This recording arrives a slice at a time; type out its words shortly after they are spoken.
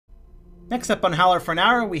Next up on Howler for an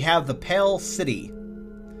Hour, we have the Pale City.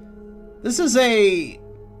 This is I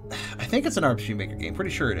think it's an RPG Maker game,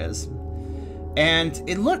 pretty sure it is. And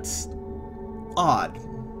it looks odd.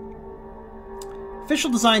 Official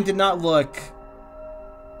design did not look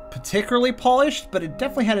particularly polished, but it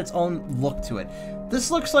definitely had its own look to it.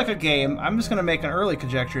 This looks like a game, I'm just going to make an early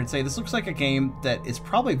conjecture and say this looks like a game that is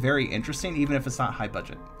probably very interesting, even if it's not high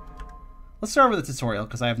budget. Let's start with the tutorial,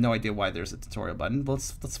 because I have no idea why there's a tutorial button, but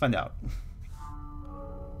let's find out.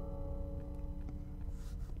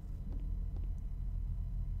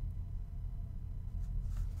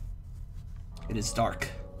 It is dark.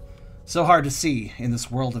 So hard to see in this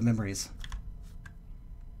world of memories.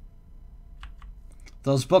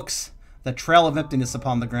 Those books, that trail of emptiness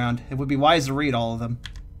upon the ground, it would be wise to read all of them.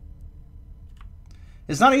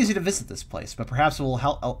 It's not easy to visit this place, but perhaps it will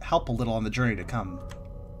help a little on the journey to come.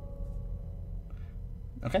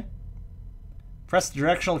 Okay. Press the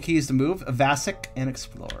directional keys to move, Vasic, and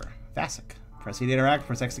explore. Vasic. Press E to interact,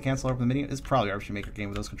 press X to cancel, open the menu. It's probably an RPG Maker game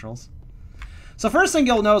with those controls. So first thing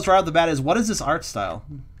you'll notice right off the bat is, what is this art style?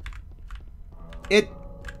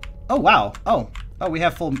 Oh wow. Oh, we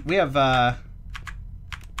have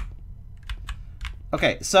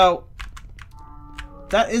okay, so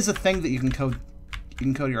that is a thing that you can code. You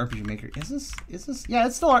can code your RPG Maker. Is this? Yeah,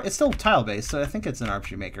 it's still tile based, so I think it's an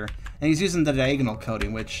RPG Maker. And he's using the diagonal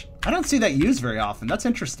coding, which I don't see that used very often. That's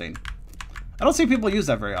interesting. I don't see people use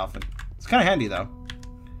that very often. It's kind of handy though.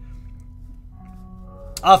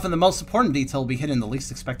 Often the most important detail will be hidden in the least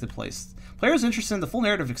expected place. Players interested in the full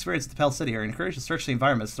narrative experience of the Pale City are encouraged to search the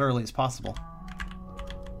environment as thoroughly as possible.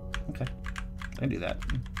 Okay, I can do that.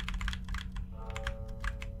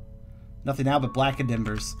 Nothing now but blackened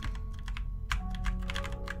embers.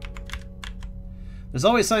 There's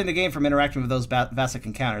always something to gain from interacting with those Vasic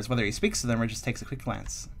encounters, whether he speaks to them or just takes a quick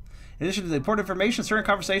glance. In addition to the important information, certain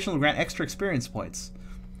conversations will grant extra experience points.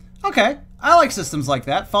 Okay, I like systems like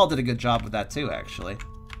that. Fall did a good job with that too, actually.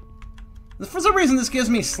 For some reason, this gives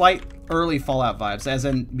me slight early Fallout vibes, as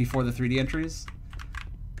in before the 3D entries.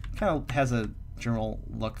 Kind of has a general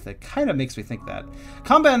look that kind of makes me think that.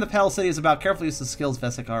 Combat in the Pale City is about careful use of skills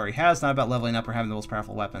Vasic already has, not about leveling up or having the most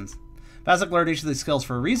powerful weapons. Vasic learned each of these skills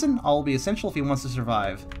for a reason. All will be essential if he wants to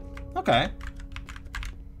survive. Okay.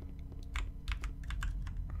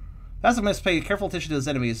 Vasic must pay careful attention to his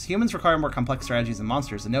enemies. Humans require more complex strategies than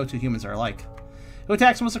monsters, and no two humans are alike. Who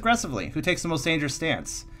attacks most aggressively? Who takes the most dangerous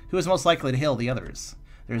stance? Who is most likely to heal the others?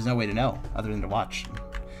 There is no way to know, other than to watch.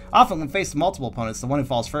 Often, when faced with multiple opponents, the one who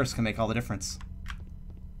falls first can make all the difference.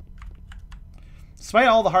 Despite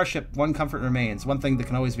all the hardship, one comfort remains, one thing that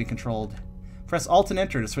can always be controlled. Press Alt and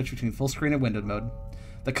Enter to switch between full screen and windowed mode.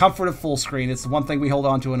 The comfort of full screen is the one thing we hold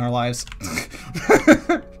on to in our lives.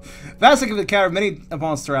 Vasic have encountered many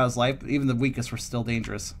opponents throughout his life, but even the weakest were still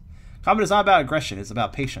dangerous. Combat is not about aggression, it's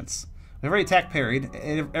about patience. With every attack parried,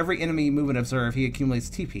 every enemy movement observed, he accumulates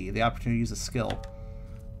TP, the opportunity to use a skill.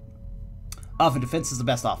 Often defense is the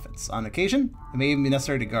best offense. On occasion, it may even be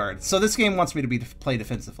necessary to guard. So this game wants me to play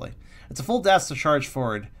defensively. It's a full dash to charge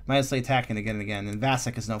forward, mindlessly attacking again and again, and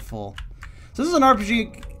Vasic is no fool. So this is an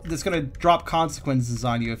RPG that's going to drop consequences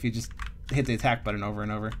on you if you just hit the attack button over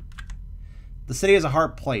and over. The city is a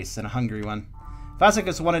hard place and a hungry one. Vasic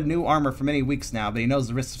has wanted new armor for many weeks now, but he knows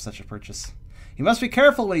the risks of such a purchase. He must be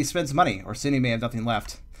careful when he spends money, or soon he may have nothing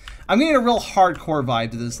left. I'm getting a real hardcore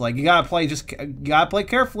vibe to this. Like, you gotta play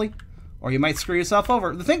carefully, or you might screw yourself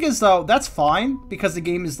over. The thing is, though, that's fine, because the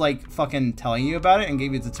game is, like, fucking telling you about it and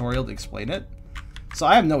gave you a tutorial to explain it. So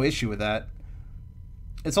I have no issue with that.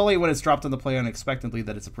 It's only when it's dropped on the player unexpectedly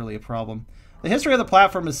that it's really a problem. The history of the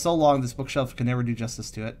platform is so long this bookshelf can never do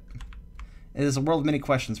justice to it. It is a world of many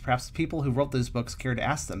questions. Perhaps the people who wrote those books cared to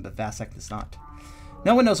ask them, but Vasic does not.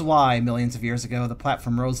 No one knows why, millions of years ago, the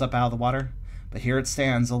platform rose up out of the water. But here it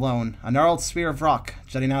stands, alone, a gnarled sphere of rock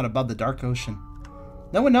jutting out above the dark ocean.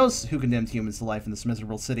 No one knows who condemned humans to life in this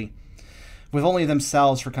miserable city, with only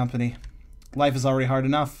themselves for company. Life is already hard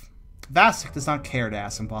enough. Vasic does not care to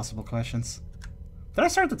ask impossible questions. Did I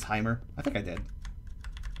start the timer? I think I did.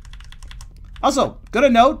 Also, good to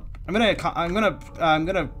note, I'm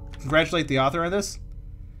gonna congratulate the author on this.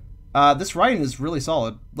 This writing is really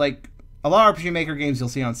solid. Like, a lot of RPG Maker games you'll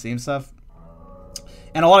see on Steam stuff,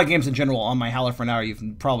 and a lot of games in general on my Howler for an Hour, you've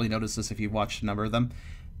probably noticed this if you've watched a number of them.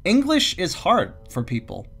 English is hard for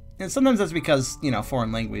people. And sometimes that's because, you know,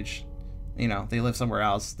 foreign language, you know, they live somewhere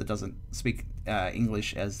else that doesn't speak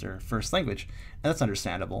English as their first language. And that's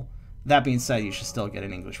understandable. That being said, you should still get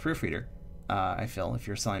an English proofreader, I feel, if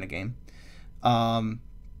you're selling a game.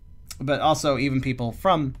 But also, even people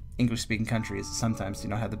from English-speaking countries sometimes do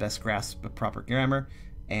not have the best grasp of proper grammar,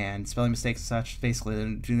 and spelling mistakes and such.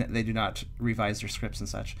 Basically, they do not revise their scripts and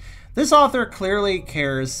such. This author clearly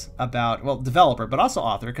cares about, well, developer, but also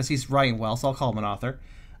author, because he's writing well, so I'll call him an author.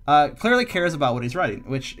 Clearly cares about what he's writing,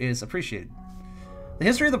 which is appreciated. The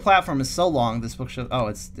history of the platform is so long, this bookshelf... Oh,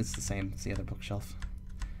 it's the same. It's the other bookshelf.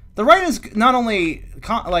 The writing is not only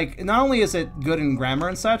is it good in grammar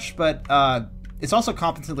and such, but it's also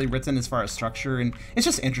competently written as far as structure, and it's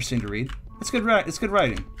just interesting to read. It's good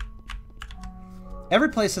writing. Every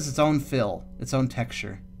place has its own feel, its own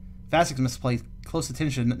texture. Vasek must pay close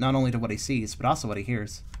attention not only to what he sees, but also what he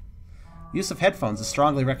hears. Use of headphones is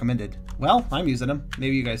strongly recommended. Well, I'm using them.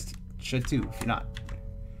 Maybe you guys should too, if you're not.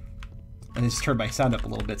 And I just turned my sound up a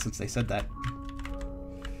little bit since they said that.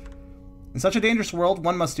 In such a dangerous world,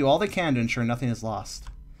 one must do all they can to ensure nothing is lost.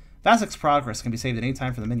 Vasek's progress can be saved at any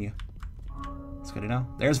time from the menu. It's good to know.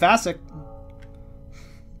 There's Vasek.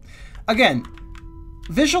 Again,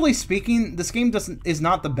 visually speaking, this game is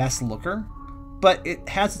not the best looker, but it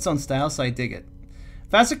has its own style, so I dig it.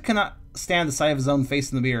 Vasek cannot stand the sight of his own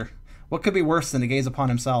face in the mirror. What could be worse than to gaze upon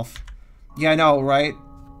himself? Yeah, I know, right?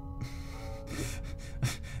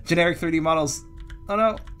 Generic 3D models. Oh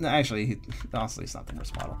no. No, actually, honestly, it's not the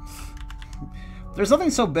worst model. There's nothing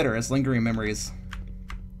so bitter as lingering memories.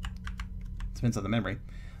 Depends on the memory.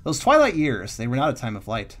 Those twilight years, they were not a time of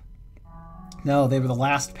light. No, they were the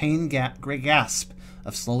last great gasp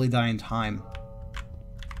of slowly dying time.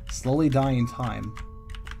 Slowly dying time.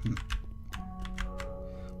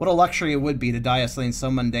 What a luxury it would be to die of something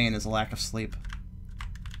so mundane as a lack of sleep.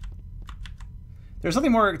 There's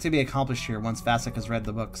something more to be accomplished here once Vasek has read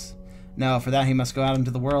the books. No, for that he must go out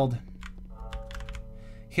into the world.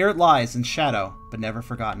 Here it lies in shadow, but never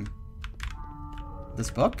forgotten. This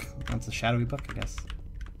book? That's a shadowy book, I guess.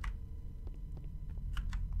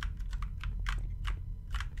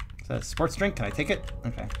 Is that a sports drink? Can I take it?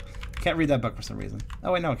 Okay. Can't read that book for some reason.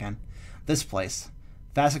 Oh, wait, no, I can. This place.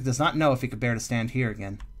 Vasek does not know if he could bear to stand here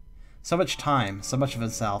again. So much time, so much of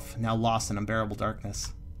himself, now lost in unbearable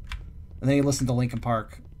darkness. And then he listened to Linkin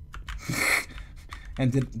Park.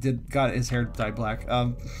 And got his hair dyed black.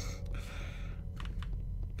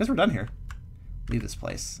 Guess we're done here. Leave this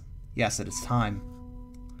place. Yes, it is time.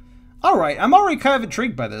 Alright, I'm already kind of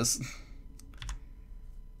intrigued by this.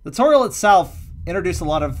 The tutorial itself introduced a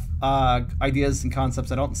lot of ideas and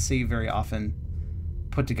concepts I don't see very often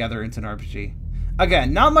put together into an RPG.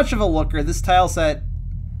 Again, not much of a looker. This tile set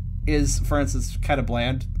is, for instance, kind of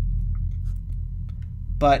bland.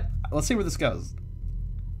 But let's see where this goes.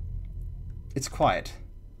 It's quiet.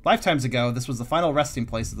 Lifetimes ago, this was the final resting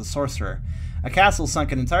place of the sorcerer, a castle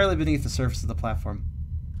sunken entirely beneath the surface of the platform.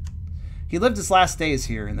 He lived his last days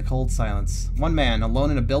here in the cold silence, one man,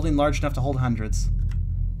 alone in a building large enough to hold hundreds.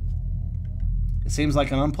 It seems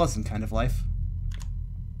like an unpleasant kind of life.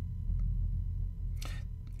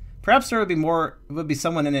 Perhaps there would be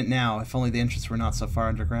someone in it now, if only the entrance were not so far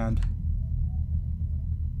underground.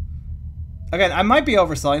 Again, I might be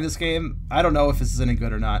overselling this game. I don't know if this is any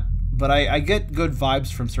good or not, but I get good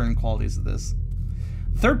vibes from certain qualities of this.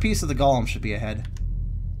 The third piece of the golem should be ahead.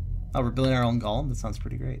 Oh, we're building our own golem? That sounds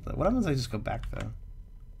pretty great. What happens if I just go back, though?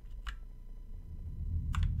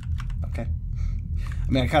 Okay.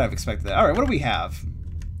 I mean, I kind of expected that. Alright, what do we have?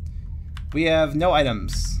 We have no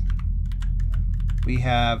items. We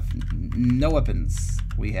have no weapons.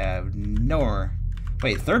 We have no armor.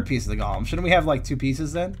 Wait, third piece of the golem. Shouldn't we have, like, 2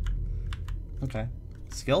 pieces, then? Okay.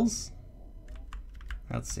 Skills?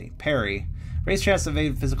 Let's see. Parry. Raise chance to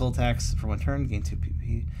evade physical attacks for 1 turn. Gain 2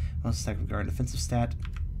 PP. Most attack regard defensive stat.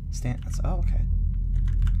 Oh, okay.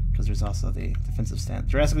 Because there's also the defensive stat.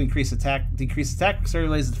 Drastically increase attack. Decrease attack.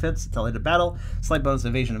 Relays defense until end of battle. Slight bonus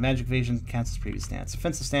evasion and magic evasion. Cancels previous stats.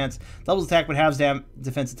 Defensive stance. Doubles attack but halves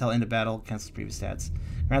defense until end of battle. Cancels previous stats.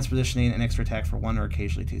 Grants positioning and extra attack for 1 or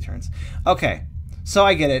occasionally 2 turns. Okay. So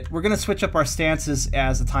I get it. We're going to switch up our stances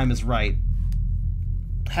as the time is right.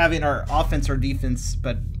 Having our offense or defense,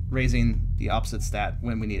 but raising the opposite stat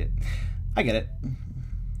when we need it. I get it.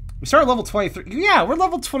 We start at level 23. Yeah, we're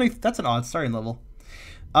level 20. That's an odd starting level.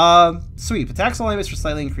 Sweep. Attacks all enemies for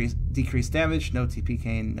slightly decreased damage. No TP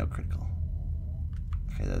gain. No critical.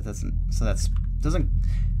 Okay, that doesn't. So that's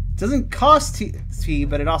doesn't cost TP,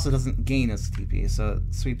 but it also doesn't gain as TP. So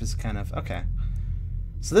sweep is kind of okay.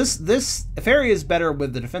 So this fairy is better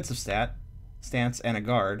with the defensive stance and a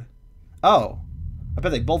guard. Oh, I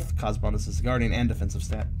bet they both cause bonuses: guarding and defensive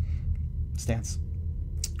stance.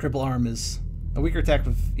 Cripple arm is a weaker attack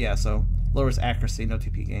with so lowers accuracy, no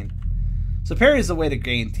TP gain. So parry is the way to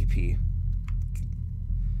gain TP.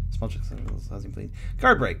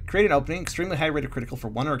 Guard break. Create an opening. Extremely high rate of critical for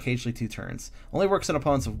 1 or occasionally 2 turns. Only works on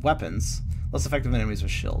opponents with weapons. Less effective enemies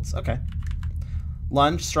with shields. Okay.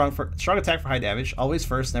 Lunge, strong attack for high damage. Always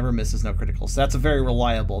first, never misses, no criticals. So that's a very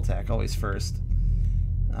reliable attack. Always first.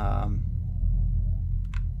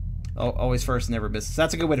 Always first, never misses.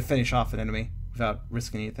 That's a good way to finish off an enemy without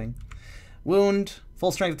risking anything. Wound,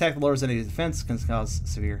 full strength attack that lowers enemy defense, can causes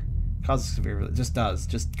severe, just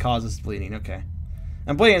causes bleeding. Okay,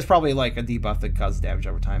 and bleeding is probably like a debuff that causes damage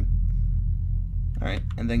over time. All right,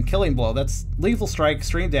 and then killing blow. That's lethal strike,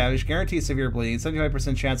 extreme damage, guaranteed severe bleeding,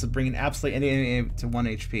 75% chance of bringing absolutely any enemy to 1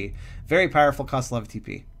 HP. Very powerful, costs 11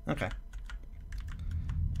 TP. Okay.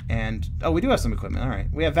 And oh, we do have some equipment. All right,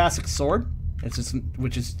 we have Vasik's sword.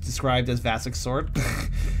 Which is described as Vasik's sword.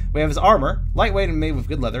 We have his armor, lightweight and made with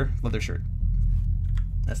good leather shirt.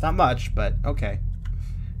 That's not much, but okay.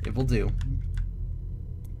 It will do.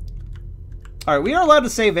 Alright, we are allowed to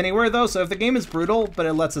save anywhere, though, so if the game is brutal, but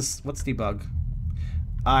it lets us... What's debug?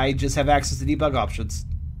 I just have access to debug options.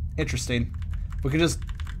 Interesting. We could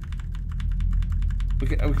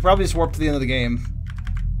probably just warp to the end of the game.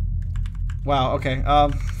 Wow, okay.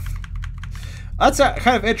 That's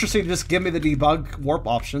kind of interesting to just give me the debug warp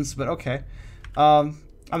options, but okay. I'm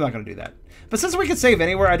not going to do that. But since we can save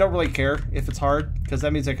anywhere, I don't really care if it's hard, because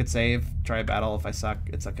that means I could save, try a battle. If I suck,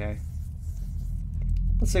 it's okay.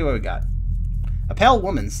 Let's see what we got. A pale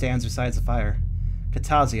woman stands beside the fire.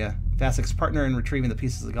 Katazia, Vasik's partner in retrieving the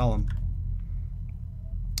pieces of the golem.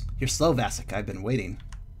 You're slow, Vasik. I've been waiting.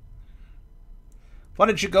 Why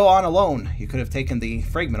did you go on alone? You could have taken the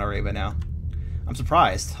fragment already by now. I'm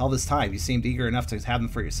surprised. All this time, you seemed eager enough to have them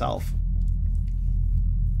for yourself.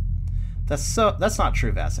 That's not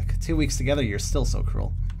true, Vasik. 2 weeks together, you're still so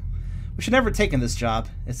cruel. We should never have taken this job.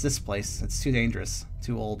 It's this place. It's too dangerous.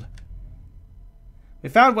 Too old. We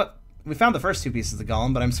found the first 2 pieces of the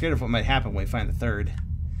golem, but I'm scared of what might happen when we find the third.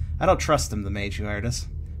 I don't trust him, the mage who hired us.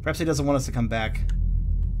 Perhaps he doesn't want us to come back.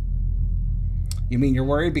 You mean you're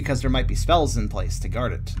worried because there might be spells in place to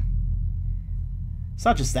guard it? It's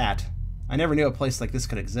not just that. I never knew a place like this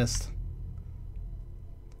could exist.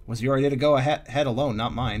 Was your idea to go ahead alone,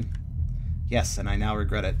 not mine? Yes, and I now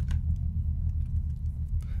regret it.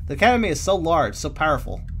 The academy is so large, so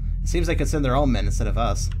powerful. It seems they could send their own men instead of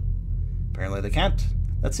us. Apparently they can't.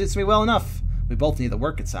 That suits me well enough. We both need the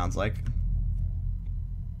work, it sounds like.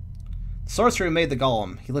 The sorcerer who made the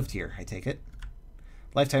golem. He lived here, I take it.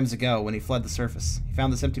 Lifetimes ago, when he fled the surface, he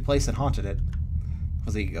found this empty place and haunted it.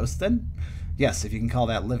 Was he a ghost then? Yes, if you can call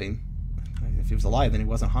that living. If he was alive, then he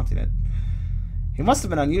wasn't haunting it. He must have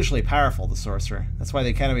been unusually powerful, the sorcerer. That's why the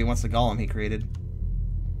Academy wants the golem he created.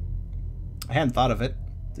 I hadn't thought of it.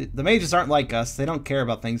 The mages aren't like us. They don't care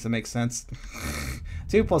about things that make sense.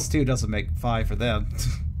 2 plus 2 doesn't make 5 for them.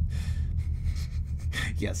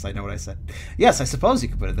 Yes, I know what I said. Yes, I suppose you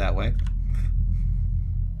could put it that way.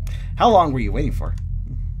 How long were you waiting for?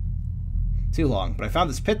 Too long, but I found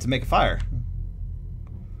this pit to make a fire.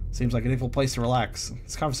 Seems like an equal place to relax.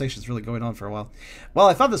 This conversation's really going on for a while. Well,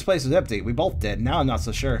 I thought this place was empty. We both did. Now I'm not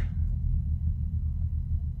so sure.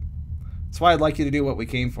 That's why I'd like you to do what we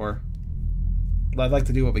came for. I'd like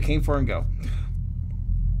to do what we came for and go.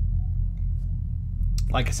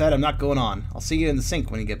 Like I said, I'm not going on. I'll see you in the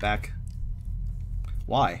sink when you get back.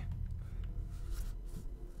 Why?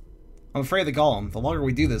 I'm afraid of the golem. The longer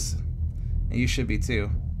we do this, and you should be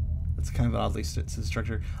too. That's kind of an oddly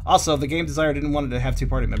structure. Also, the game designer didn't want to have 2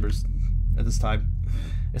 party members at this time.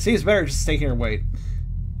 It seems better just stay here and wait.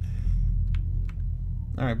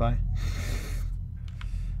 Alright, bye.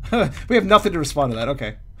 We have nothing to respond to that.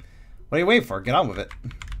 Okay. What are you waiting for? Get on with it.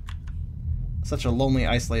 Such a lonely,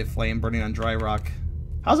 isolated flame burning on dry rock.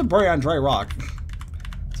 How's it burning on dry rock?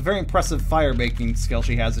 It's a very impressive fire making skill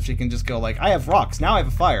she has if she can just go like, I have rocks, now I have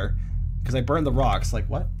a fire. Because I burned the rocks. Like,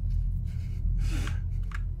 what?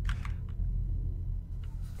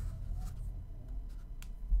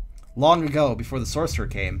 Long ago, before the sorcerer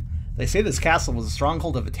came, they say this castle was a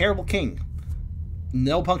stronghold of a terrible king.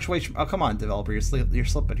 No punctuation. Oh, come on, developer, you're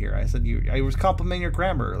slipping here. I said I was complimenting your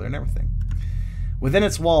grammar earlier and everything. Within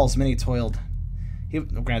its walls, many toiled.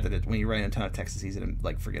 Granted, when you write a ton of text, it's easy to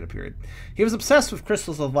like forget a period. He was obsessed with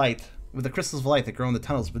crystals of light, with the crystals of light that grow in the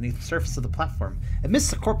tunnels beneath the surface of the platform,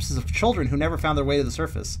 amidst the corpses of children who never found their way to the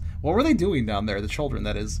surface. What were they doing down there? The children,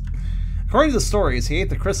 that is. According to the stories, he ate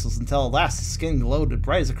the crystals until at last his skin glowed as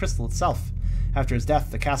bright as the crystal itself. After his death,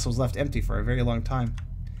 the castle was left empty for a very long time.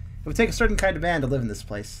 It would take a certain kind of man to live in this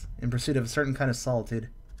place, in pursuit of a certain kind of solitude.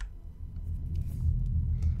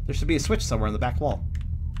 There should be a switch somewhere on the back wall.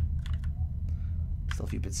 Still a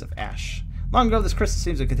few bits of ash. Long ago, this crystal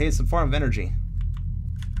seems to contain some form of energy.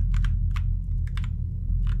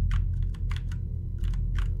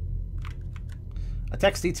 A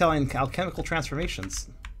text detailing alchemical transformations.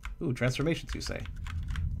 Ooh, transformations, you say.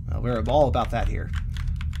 We're all about that here.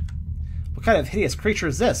 What kind of hideous creature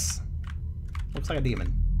is this? Looks like a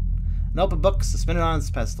demon. An open book suspended on its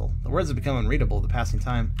pedestal. The words have become unreadable with the passing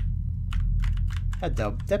time. A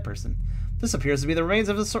dead person. This appears to be the remains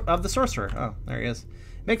of the sorcerer. Oh, there he is.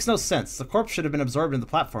 Makes no sense. The corpse should have been absorbed into the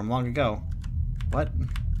platform long ago. What?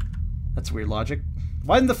 That's weird logic.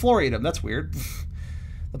 Why didn't the floor eat him? That's weird.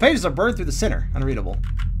 The pages are burned through the center. Unreadable.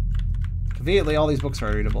 Conveniently, all these books are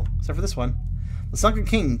unreadable, except for this one. The sunken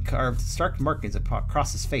king carved stark markings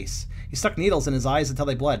across his face. He stuck needles in his eyes until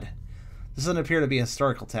they bled. This doesn't appear to be a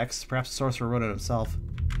historical text. Perhaps the sorcerer wrote it himself.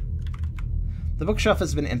 The bookshelf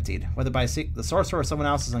has been emptied. Whether by the sorcerer or someone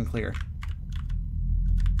else is unclear.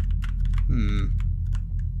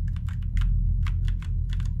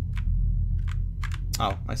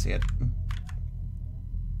 Oh, I see it. I'm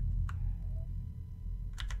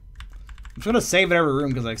just going to save in every room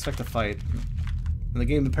because I expect a fight. And the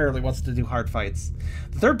game apparently wants to do hard fights.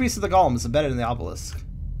 The third piece of the golem is embedded in the obelisk.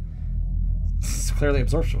 Clearly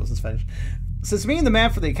absorption was his fetish. Since meeting the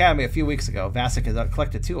man for the academy a few weeks ago, Vasek had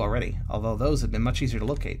collected 2 already, although those have been much easier to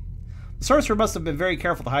locate. The sorcerer must have been very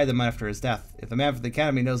careful to hide them after his death. If the man for the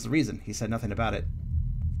academy knows the reason, he said nothing about it.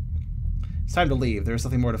 It's time to leave. There's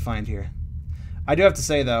nothing more to find here. I do have to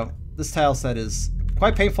say, though, this tile set is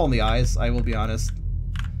quite painful in the eyes, I will be honest.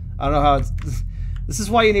 I don't know how it's... This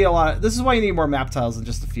is why you need a lot. This is why you need more map tiles than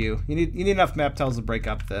just a few. You need enough map tiles to break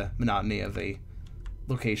up the monotony of a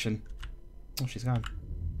location. Oh, she's gone.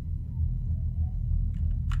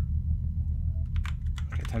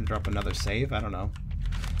 Okay, time to drop another save. I don't know.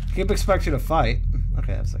 Keep expecting a fight.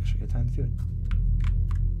 Okay, that's actually a good time to do it.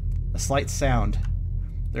 A slight sound.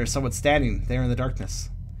 There is someone standing there in the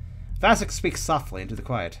darkness. Vasek speaks softly into the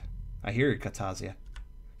quiet. I hear you, Katazia.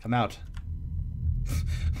 Come out.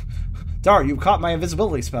 Darn, you caught my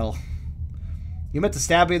invisibility spell. You meant to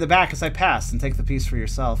stab me in the back as I passed and take the piece for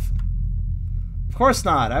yourself. Of course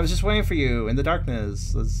not. I was just waiting for you in the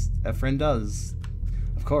darkness, as a friend does.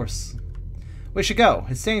 Of course. We should go.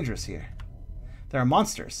 It's dangerous here. There are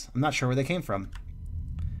monsters. I'm not sure where they came from.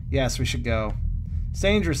 Yes, we should go. It's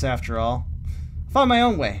dangerous after all. I'll find my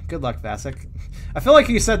own way. Good luck, Vasek. I feel like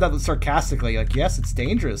you said that sarcastically. Like, yes, it's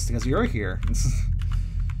dangerous because you're here.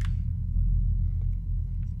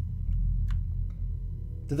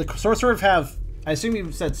 Did the sorcerer have... I assume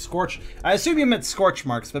you said scorch... I assume you meant scorch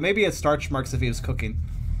marks, but maybe it's starch marks if he was cooking.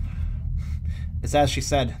 It's as she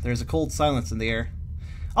said. There's a cold silence in the air.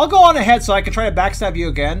 I'll go on ahead so I can try to backstab you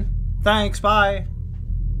again. Thanks, bye.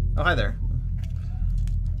 Oh, hi there.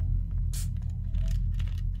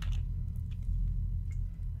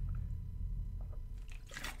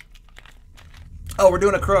 Oh, we're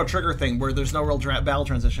doing a Chrono Trigger thing where there's no real battle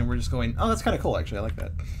transition. We're just going... Oh, that's kind of cool, actually. I like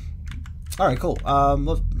that. Alright, cool.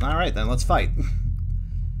 Alright then, let's fight.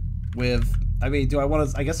 With, I mean, do I want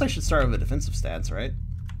to, I guess I should start with a defensive stance, right?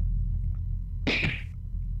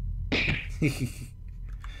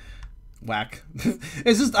 Whack.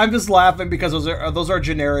 It's just, I'm just laughing because those are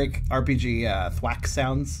generic RPG thwack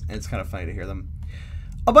sounds, and it's kind of funny to hear them.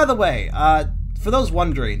 Oh, by the way, for those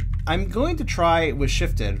wondering, I'm going to try with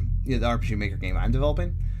Shifted, the RPG Maker game I'm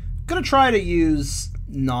developing. I'm going to try to use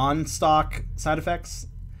non-stock side effects.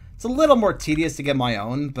 It's a little more tedious to get my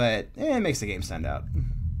own, but it makes the game stand out.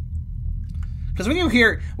 Because when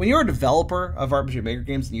you're a developer of RPG Maker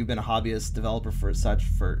games and you've been a hobbyist developer for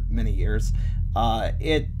many years,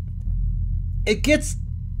 it takes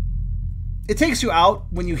you out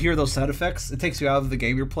when you hear those sound effects. It takes you out of the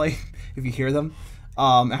game you're playing if you hear them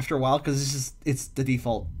after a while, because it's the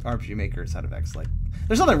default RPG Maker sound effects. Like,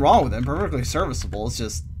 there's nothing wrong with them, perfectly serviceable. It's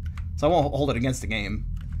just, so I won't hold it against the game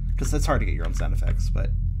because it's hard to get your own sound effects,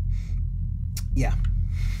 but. Yeah.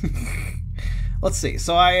 Let's see.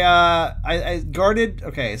 So I guarded.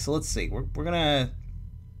 Okay, so let's see. We're gonna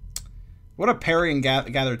parry and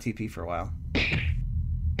gather TP for a while.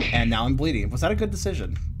 And now I'm bleeding. Was that a good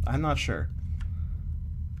decision? I'm not sure.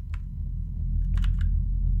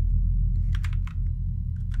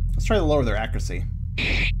 Let's try to lower their accuracy.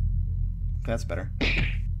 Okay, that's better.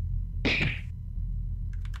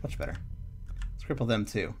 Much better. Let's cripple them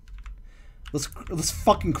too. Let's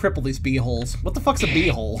fucking cripple these bee-holes. What the fuck's a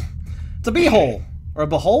bee-hole? It's a bee-hole! Or a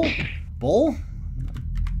behole? Bull?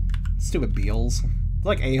 Stupid bee-holes. They're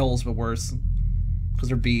like a-holes, but worse. Because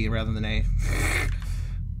they're B rather than A.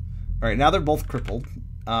 Alright, now they're both crippled,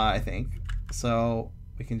 I think. So,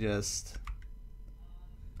 we can just...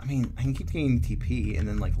 I mean, I can keep getting TP and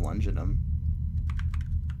then, like, lunge at them.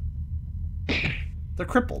 They're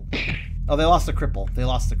crippled. Oh, they lost the cripple. They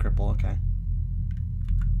lost the cripple, okay.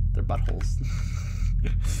 They're buttholes.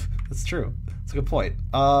 That's true. That's a good point.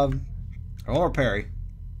 One more parry.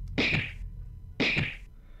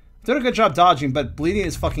 Doing a good job dodging, but bleeding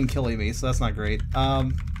is fucking killing me, so that's not great.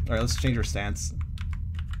 Alright, let's change our stance.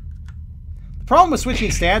 The problem with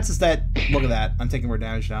switching stance is that... Look at that. I'm taking more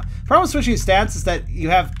damage now. The problem with switching stance is that you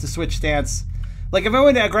have to switch stance. Like, if I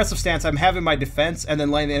went to aggressive stance, I'm having my defense and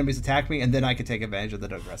then letting the enemies attack me, and then I can take advantage of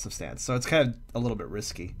the aggressive stance. So it's kind of a little bit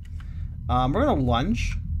risky. We're going to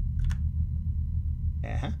lunge.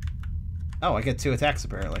 Uh-huh. Oh, I get 2 attacks,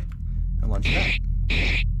 apparently. And lunge that.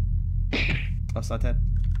 Oh, it's not dead.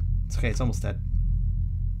 It's okay, it's almost dead.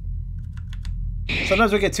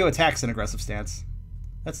 Sometimes we get 2 attacks in aggressive stance.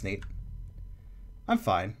 That's neat. I'm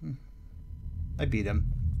fine. I beat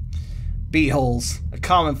him. Beeholes. A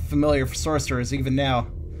common familiar for sorcerers, even now.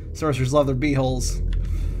 Sorcerers love their beeholes.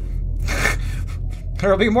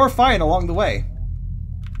 There'll be more fighting along the way.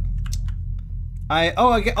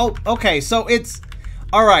 Okay, so it's...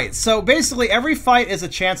 Alright, so basically every fight is a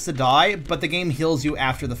chance to die, but the game heals you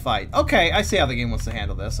after the fight. Okay, I see how the game wants to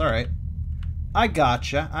handle this. Alright. I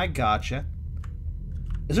gotcha.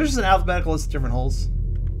 Is there just an alphabetical list of different holes?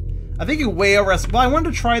 I think you way overestimate... Well, I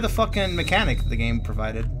wanted to try the fucking mechanic the game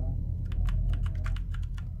provided.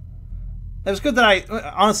 It was good that I...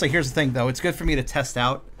 Honestly, here's the thing, though. It's good for me to test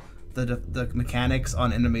out the mechanics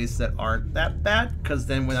on enemies that aren't that bad, because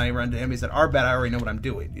then when I run into enemies that are bad, I already know what I'm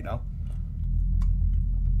doing, you know?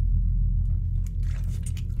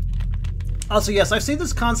 Also, yes, I've seen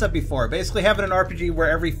this concept before. Basically having an RPG where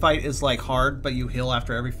every fight is, like, hard, but you heal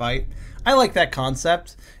after every fight. I like that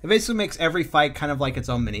concept. It basically makes every fight kind of like its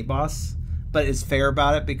own mini-boss, but it's fair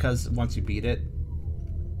about it because once you beat it,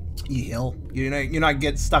 you heal. You're not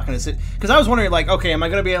get stuck in a sit. Because I was wondering, like, okay, am I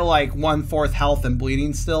going to be at, like, 1/4 health and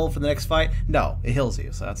bleeding still for the next fight? No, it heals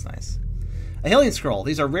you, so that's nice. A healing scroll.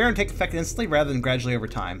 These are rare and take effect instantly rather than gradually over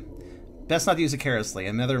time. Best not to use it carelessly.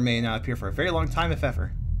 Another may not appear for a very long time, if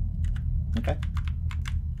ever. Okay.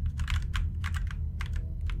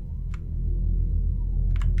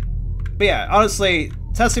 But yeah, honestly,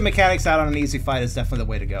 testing mechanics out on an easy fight is definitely the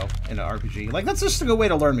way to go in an RPG. Like, that's just a good way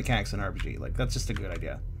to learn mechanics in an RPG. Like, that's just a good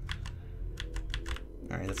idea.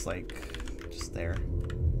 Alright, that's like just there.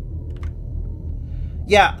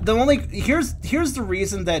 Yeah, the only here's the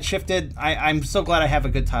reason that shifted. I'm so glad I have a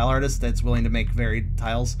good tile artist that's willing to make varied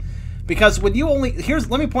tiles. Because when you only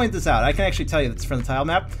let me point this out. I can actually tell you that's from the tile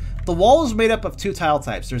map. The wall is made up of 2 tile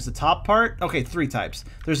types. There's the top part. Okay, 3 types.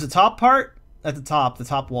 There's the top part at the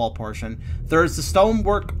top wall portion. There's the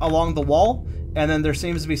stonework along the wall, and then there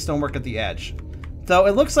seems to be stonework at the edge. Though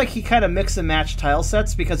it looks like he kind of mix and match tile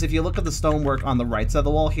sets, because if you look at the stonework on the right side of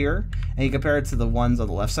the wall here, and you compare it to the ones on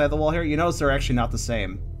the left side of the wall here, you notice they're actually not the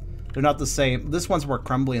same. They're not the same. This one's more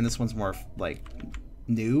crumbly, and this one's more, like,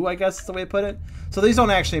 new, I guess is the way to put it. So these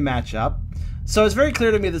don't actually match up. So it's very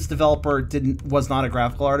clear to me this developer was not a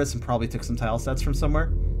graphical artist and probably took some tile sets from somewhere.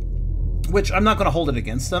 Which I'm not going to hold it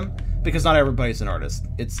against them, because not everybody's an artist.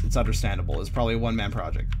 It's understandable. It's probably a one-man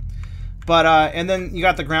project. But, and then you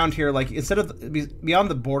got the ground here, like, instead of,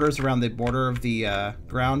 beyond the borders around the border of the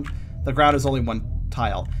ground is only 1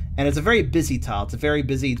 tile. And it's a very busy tile. It's a very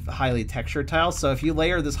busy, highly textured tile. So if you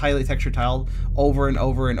layer this highly textured tile over and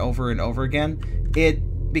over and over and over again,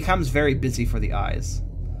 it becomes very busy for the eyes.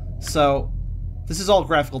 So this is all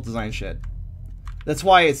graphical design shit. That's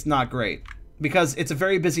why it's not great. Because it's a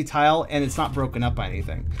very busy tile and it's not broken up by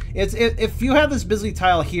anything. If you had this busy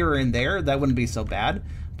tile here and there, that wouldn't be so bad.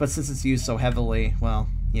 But since it's used so heavily, well,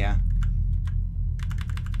 yeah.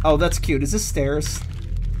 Oh, that's cute. Is this stairs?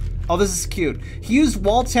 Oh, this is cute. He used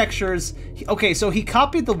wall textures. Okay, so he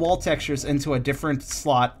copied the wall textures into a different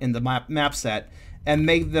slot in the map set and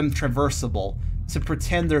made them traversable to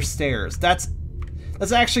pretend they're stairs. That's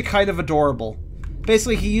actually kind of adorable.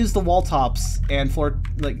 Basically, he used the wall tops and floor,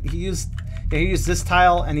 like, he used this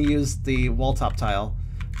tile and he used the wall top tile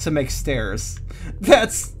to make stairs.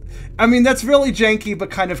 I mean, that's really janky, but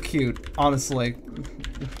kind of cute, honestly.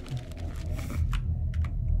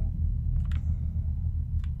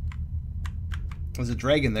 There's a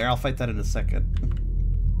dragon there. I'll fight that in a second.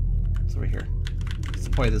 It's over here. It's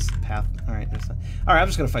the point of this path. Alright, I'm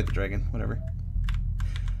just gonna fight the dragon. Whatever.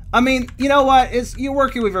 I mean, you know what? You're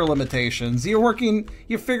working with your limitations. You're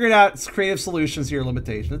figuring out creative solutions to your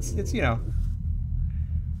limitations. It's you know.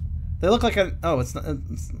 They look like a... Oh, it's not...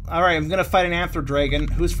 Alright, I'm gonna fight an Anther Dragon.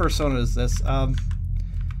 Whose persona is this? Alright,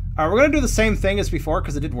 we're gonna do the same thing as before,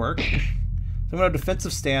 because it did work. So I'm gonna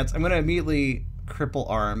defensive stance. I'm gonna immediately cripple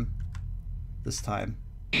arm. This time.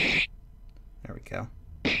 There we go.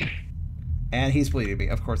 And he's bleeding me.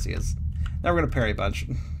 Of course he is. Now we're gonna parry bunch.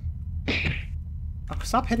 Oh,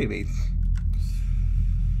 stop hitting me.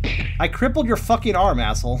 I crippled your fucking arm,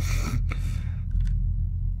 asshole.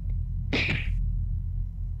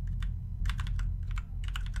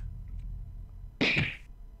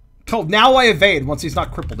 Oh, now I evade once he's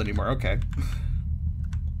not crippled anymore. Okay.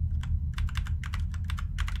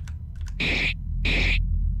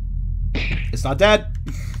 It's not dead.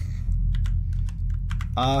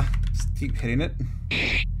 Just keep hitting it.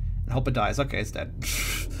 And hope it dies. Okay, it's dead.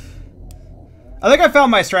 I think I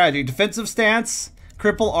found my strategy. Defensive stance,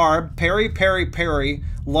 cripple arm, parry, parry, parry,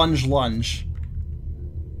 lunge, lunge.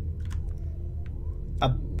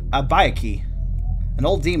 A Byakhee. An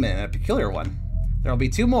old demon and a peculiar one. There'll be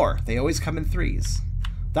 2 more. They always come in 3s.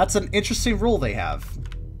 That's an interesting rule they have.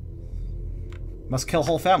 Must kill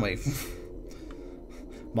whole family.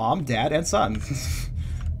 Mom, dad, and son.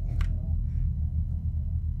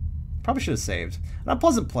 Probably should have saved. An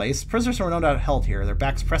unpleasant place. Prisoners are no doubt held here, their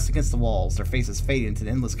backs pressed against the walls, their faces fading into an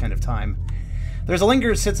endless kind of time. There's a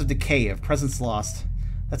lingering sense of decay, of presence lost.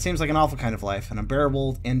 That seems like an awful kind of life, an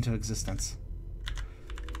unbearable end to existence.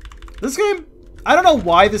 This game, I don't know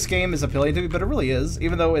why this game is appealing to me, but it really is,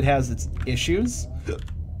 even though it has its issues.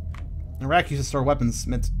 Iraq used to store weapons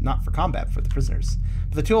meant not for combat, for the prisoners.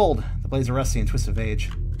 But they're too old. The blades are rusty and twisted of age.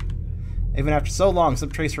 Even after so long, some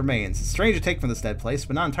trace remains. It's strange to take from this dead place,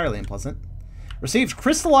 but not entirely unpleasant. Received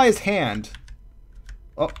crystallized hand.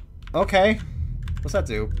 Oh, okay. What's that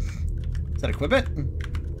do? Does that equip it?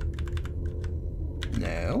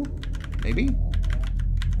 No. Maybe?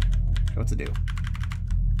 Okay, what's it do?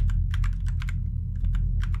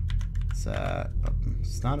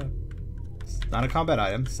 It's not a combat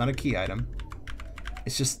item. It's not a key item.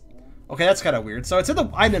 It's just... Okay, that's kind of weird. So it's in the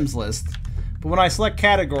items list, but when I select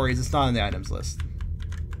categories, it's not in the items list.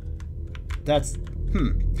 That's...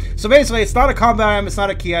 So basically, it's not a combat item, it's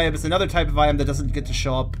not a key item, it's another type of item that doesn't get to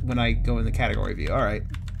show up when I go in the category view. Alright.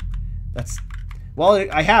 That's... Well,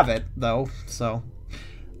 I have it, though, so...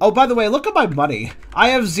 Oh, by the way, look at my money. I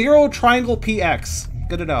have 0 triangle PX.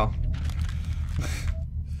 Good to know.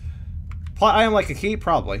 Plot item like a key?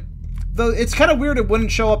 Probably. Though it's kind of weird it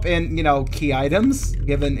wouldn't show up in, you know, key items,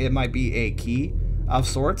 given it might be a key of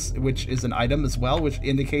sorts, which is an item as well, which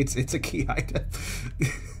indicates it's a key item.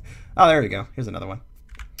 Oh, there we go. Here's another one.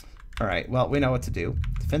 Alright, well, we know what to do.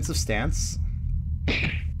 Defensive stance.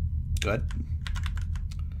 Good.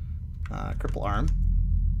 Cripple arm.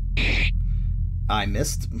 I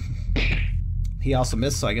missed. He also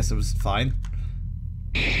missed, so I guess it was fine.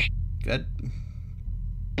 Good.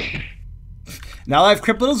 Now that I've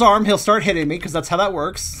crippled his arm, he'll start hitting me, because that's how that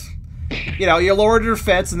works. You know, you lower your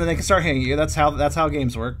defense, and then they can start hitting you. That's how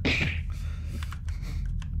games work.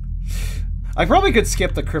 I probably could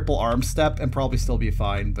skip the cripple arm step and probably still be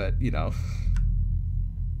fine, but, you know.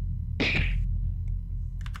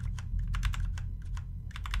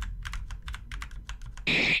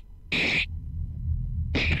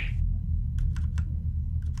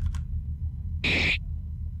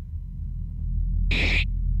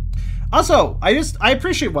 Also, I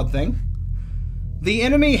appreciate one thing. The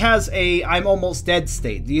enemy has a I'm almost dead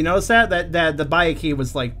state. Do you notice that? That the Byakhee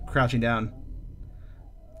was like crouching down.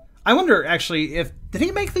 I wonder actually if did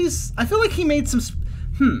he make these? I feel like he made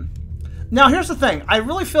some. Now here's the thing. I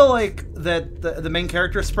really feel like that the main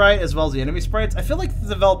character sprite as well as the enemy sprites. I feel like the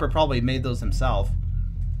developer probably made those himself.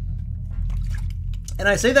 And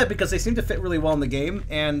I say that because they seem to fit really well in the game,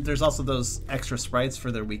 and there's also those extra sprites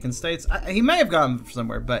for their weakened states. He may have gone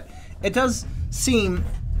somewhere, but it does seem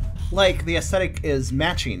like the aesthetic is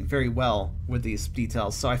matching very well with these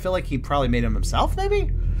details, so I feel like he probably made them himself, maybe?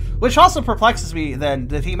 Which also perplexes me then.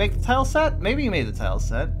 Did he make the tile set? Maybe he made the tile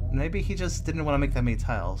set. Maybe he just didn't want to make that many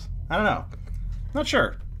tiles. I don't know. Not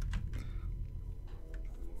sure.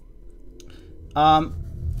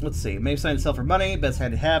 Let's see. Maybe sign to sell for money. Best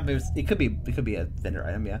hand to have. Maybe it could be a vendor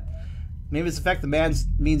item. Yeah. Maybe it's the fact the man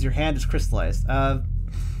means your hand is crystallized.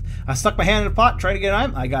 I stuck my hand in a pot trying to get an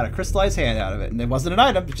item. I got a crystallized hand out of it, and it wasn't an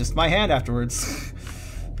item. It's just my hand afterwards.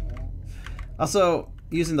 Also,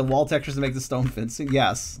 using the wall textures to make the stone fencing.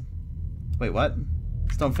 Yes. Wait, what?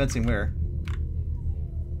 Stone fencing where?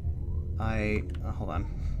 Hold on.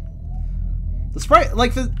 The sprite,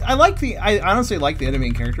 like I honestly like the enemy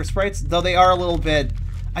and character sprites, though they are a little bit.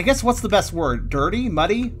 I guess what's the best word? Dirty?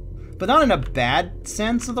 Muddy? But not in a bad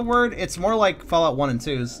sense of the word. It's more like Fallout 1 and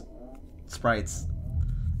 2's sprites.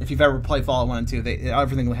 If you've ever played Fallout 1 and 2,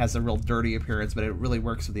 everything has a real dirty appearance, but it really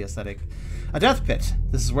works with the aesthetic. A death pit.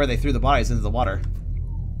 This is where they threw the bodies into the water.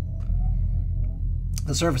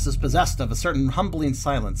 The surface is possessed of a certain humbling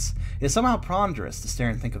silence. It is somehow ponderous to stare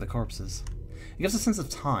and think of the corpses. It gives a sense of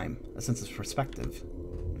time, a sense of perspective.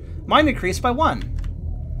 Mine increased by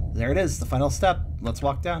 1. There it is, the final step. Let's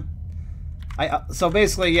walk down. So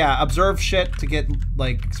basically, yeah, observe shit to get,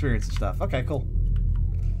 like, experience and stuff. Okay, cool.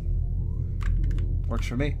 Works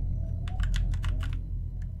for me.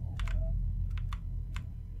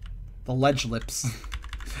 The ledge lips.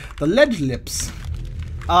 The ledge lips.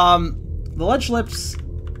 The ledge lips.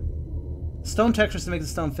 Stone textures to make the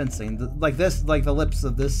stone fencing. Like this, like the lips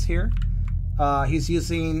of this here. He's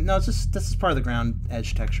using... No, it's just... This is part of the ground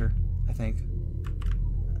edge texture, I think.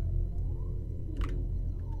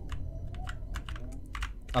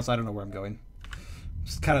 Also, I don't know where I'm going.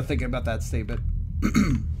 Just kind of thinking about that statement.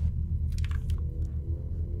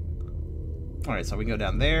 Alright, so we can go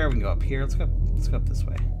down there, we can go up here. Let's go up this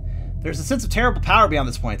way. There's a sense of terrible power beyond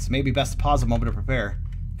this point, so maybe best to pause a moment to prepare.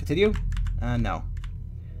 Continue? No.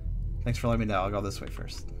 Thanks for letting me know. I'll go this way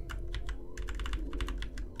first.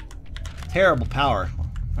 Terrible power.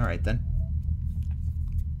 Alright then.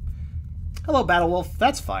 Hello, Battle Wolf.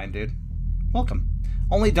 That's fine, dude. Welcome.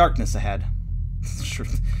 Only darkness ahead. Sure,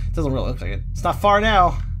 doesn't really look like it. It's not far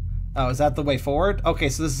now. Oh, is that the way forward? Okay,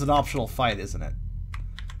 so this is an optional fight, isn't it?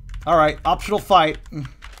 Alright, optional fight.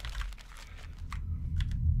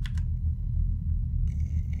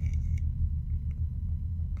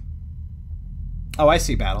 Oh, I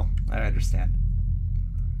see battle. I understand.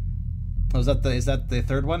 Oh, is that the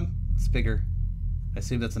third one? It's bigger. I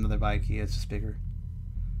assume that's another bike key. It's just bigger.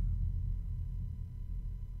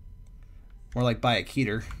 More like bike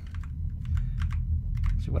heater.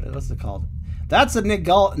 What's it called? That's a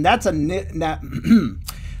niggle. That's a nilgas,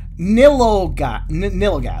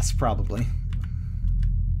 probably.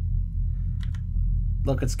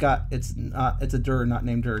 Look, it's a dir, not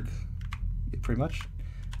named Dirk. Pretty much.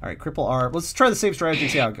 All right, cripple R. Let's try the same strategy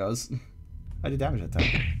and see how it goes. I did damage that time.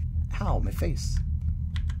 Ow, my face.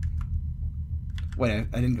 Wait,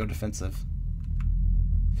 I didn't go defensive.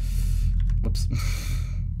 Whoops.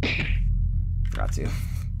 Forgot to.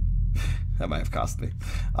 That might have cost me.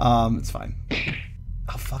 It's fine.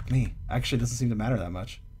 Oh, fuck me. Actually, it doesn't seem to matter that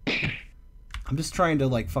much. I'm just trying to,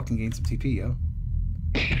 like, fucking gain some TP, yo.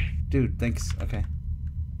 Dude, thanks. Okay.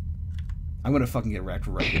 I'm gonna fucking get wrecked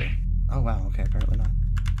right here. Oh, wow. Okay, apparently not.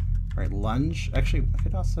 Alright, lunge. Actually, I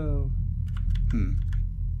could also...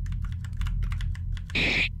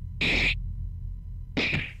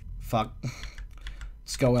 Fuck.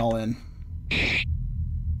 Let's go all in.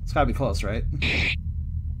 It's gotta be close, right?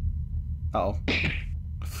 Uh-oh.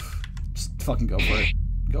 Just fucking go for it.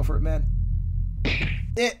 Go for it, man.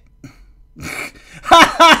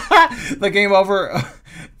 The game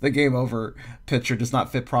over picture does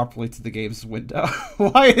not fit properly to the game's window.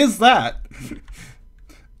 Why is that?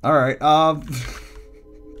 Alright, alright,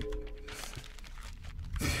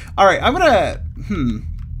 I'm gonna...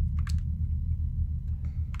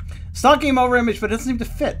 It's not game over image, but it doesn't seem to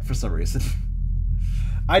fit for some reason.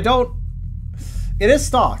 I don't... It is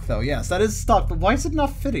stock, though. Yes, that is stock. But why is it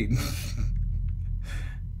not fitting?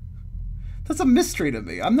 That's a mystery to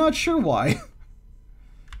me. I'm not sure why.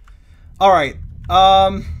 All right.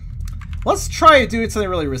 Let's try doing something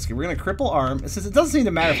really risky. We're gonna cripple arm. Since it doesn't seem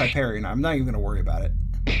to matter if I parry or not, I'm not even gonna worry about it.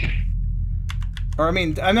 Or I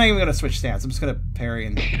mean, I'm not even gonna switch stance. I'm just gonna parry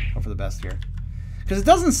and hope for the best here. Because it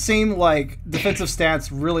doesn't seem like defensive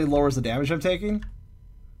stance really lowers the damage I'm taking.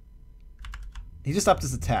 He just upped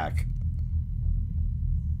his attack.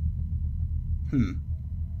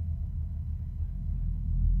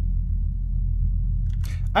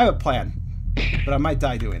 I have a plan, but I might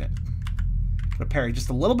die doing it. I'm gonna parry just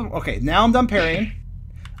a little bit. Okay, now I'm done parrying.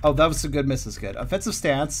 Oh, that was a good miss. Is good. Offensive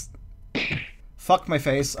stance. Fuck my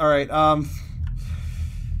face. All right. No,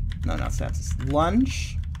 not stances.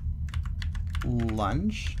 Lunge.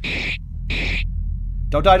 Lunge.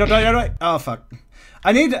 Don't die. Don't die. Don't die. Oh fuck.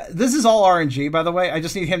 I need. This is all RNG, by the way. I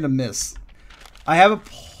just need him to miss. I have a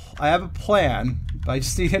plan, but I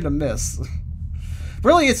just need him to miss.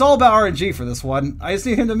 Really, it's all about RNG for this one. I just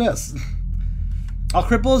need him to miss. I'll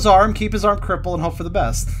cripple his arm, keep his arm crippled, and hope for the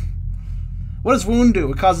best. What does wound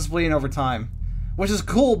do? It causes bleeding over time. Which is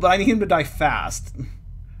cool, but I need him to die fast.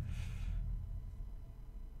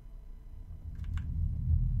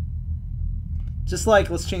 Just like,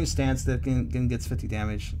 let's change stance that gets 50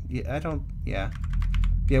 damage. Yeah, yeah.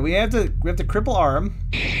 Yeah, we have to cripple arm.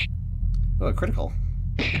 Oh, a critical.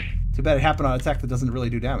 Too bad it happened on attack that doesn't really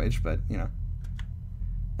do damage, but, you know.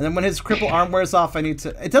 And then when his cripple arm wears off, I need to...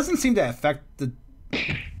 It doesn't seem to affect the...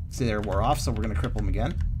 See, there, wore off, so we're going to cripple him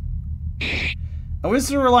again. And we're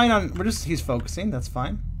just relying on... He's focusing, that's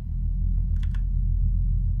fine.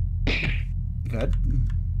 Good.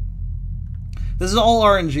 This is all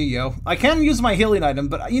RNG, yo. I can use my healing item,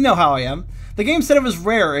 but you know how I am. The game said it was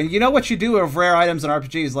rare, and you know what you do with rare items in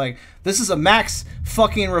RPGs? Like, this is a max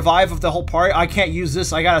fucking revive of the whole party. I can't use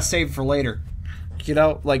this. I gotta save for later. You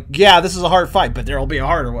know? Like, yeah, this is a hard fight, but there'll be a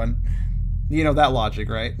harder one. You know that logic,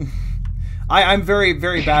 right? I'm very,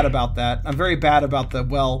 very bad about that. I'm very bad about the,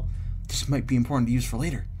 well, this might be important to use for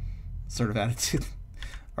later. sort of attitude.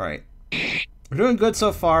 Alright. We're doing good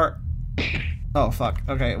so far. Oh, fuck.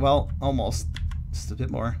 Okay, well, almost. Just a bit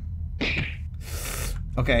more.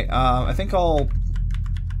 Okay, I think I'll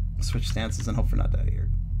switch stances and hope for not that here.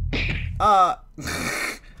 To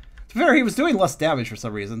be fair, he was doing less damage for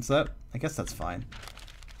some reason, so I guess that's fine.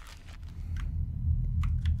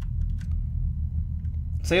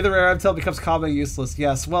 Say the rare until it becomes combat useless.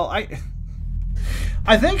 Yes, well,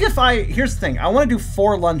 I think if here's the thing, I want to do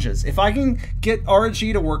 4 lunges. If I can get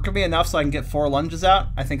RNG to work with me enough so I can get 4 lunges out,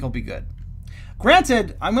 I think I'll be good.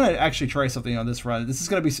 Granted, I'm going to actually try something on this run. This is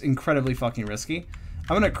going to be incredibly fucking risky.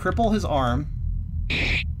 I'm going to cripple his arm.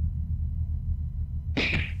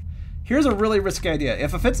 Here's a really risky idea.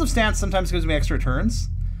 If offensive stance sometimes gives me extra turns,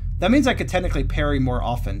 that means I could technically parry more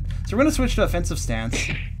often. So we're going to switch to offensive stance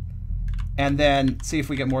and then see if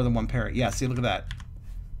we get more than 1 parry. Yeah, see, look at that.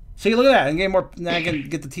 See, look at that. And get more, then I can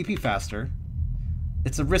get the TP faster.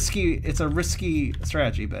 It's a risky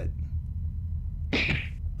strategy, but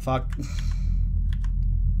fuck.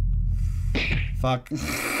 Fuck.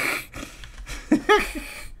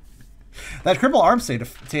 That cripple arm stayed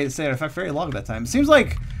in effect very long at that time. It seems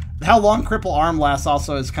like how long cripple arm lasts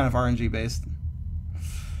also is kind of RNG based.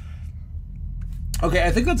 Okay,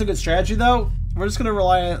 I think that's a good strategy though. We're just gonna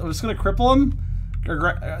we're just gonna cripple him,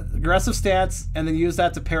 aggressive stance, and then use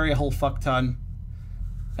that to parry a whole fuck ton,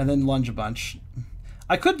 and then lunge a bunch.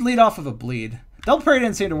 I could lead off of a bleed. Double parry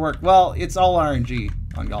didn't seem to work. Well, it's all RNG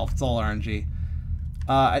on golf. It's all RNG.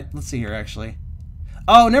 Let's see here actually.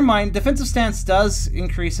 Oh, never mind. Defensive stance does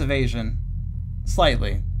increase evasion.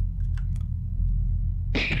 Slightly.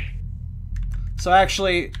 So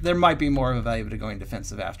actually, there might be more of a value to going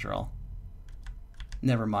defensive after all.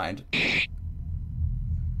 Never mind.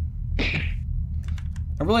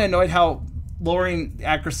 I'm really annoyed how lowering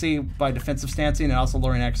accuracy by defensive stancing and also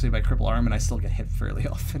lowering accuracy by cripple arm, and I still get hit fairly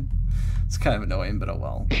often. It's kind of annoying, but oh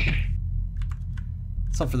well.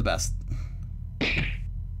 It's not for the best.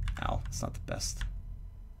 Ow, it's not the best.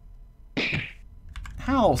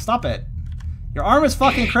 How? Stop it. Your arm is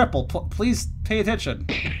fucking crippled. Please pay attention.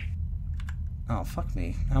 Oh, fuck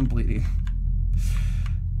me. I'm bleeding.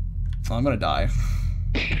 Oh, I'm gonna die.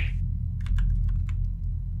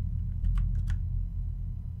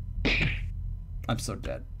 I'm so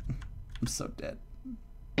dead. I'm so dead.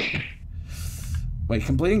 Wait,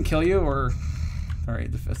 can bleeding kill you or...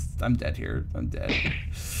 Alright, I'm dead here. I'm dead.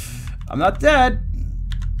 I'm not dead!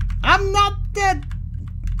 I'm not dead!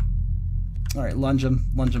 Alright, lunge him.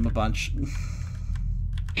 Lunge him a bunch.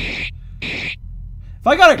 If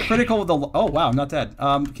I got a critical with the... Oh, wow, I'm not dead.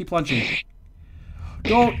 Keep lunging.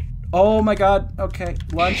 Don't... Oh my god. Okay,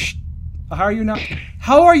 lunge. How are you not...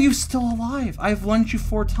 How are you still alive? I've lunged you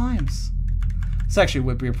 4 times. This actually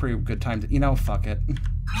would be a pretty good time to... You know, fuck it.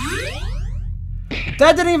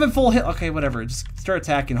 That didn't even full hit. Okay, whatever. Just start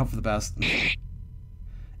attacking, hope for the best.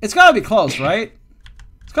 It's gotta be close, right?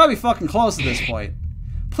 It's gotta be fucking close at this point.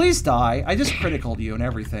 Please die. I just criticaled you and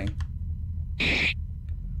everything.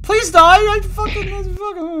 Please die! I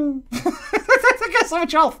got so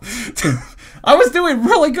much health. I was doing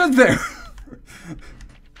really good there.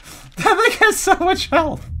 That thing has so much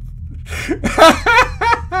health.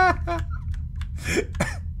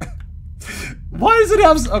 Why does it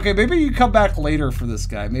have... Okay, maybe you come back later for this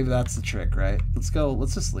guy. Maybe that's the trick, right? Let's go.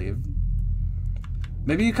 Let's just leave.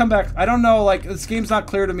 Maybe you come back... I don't know, like, this game's not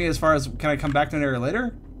clear to me as far as... Can I come back to an area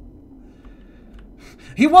later?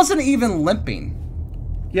 He wasn't even limping.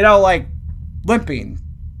 You know, like, limping.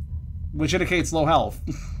 Which indicates low health.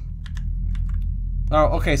 Oh,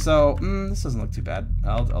 okay, so... this doesn't look too bad.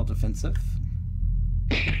 I'll defensive.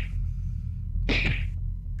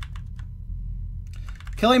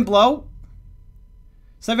 Killing blow.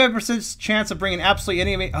 75% chance of bringing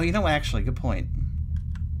absolutely any... Oh, you know what? Actually, good point.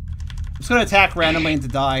 I'm just going to attack randomly and to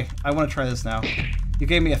die. I want to try this now. You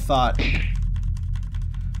gave me a thought.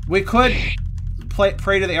 We could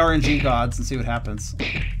pray to the RNG gods and see what happens.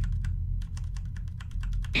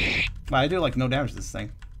 Wow, I do, like, no damage to this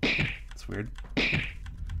thing. It's weird.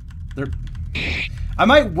 I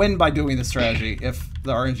might win by doing this strategy if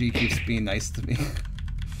the RNG keeps being nice to me.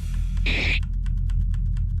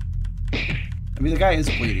 I mean, the guy is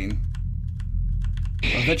bleeding.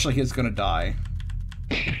 Eventually, he's gonna die.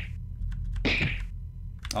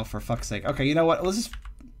 Oh, for fuck's sake. Okay, you know what? Let's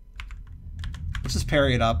just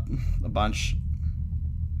parry it up a bunch.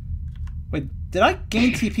 Wait, did I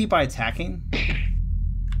gain TP by attacking?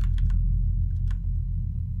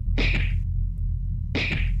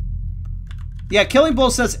 Yeah, Killing Blow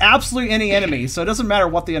says absolutely any enemy, so it doesn't matter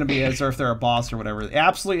what the enemy is or if they're a boss or whatever.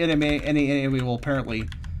 Absolutely any enemy will apparently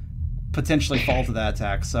potentially fall to that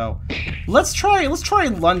attack. So let's try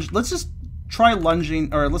lunge. Let's just try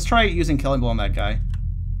lunging, or let's try using Killing Blow on that guy.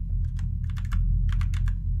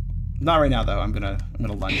 Not right now though. I'm gonna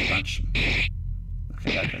lunge a bunch.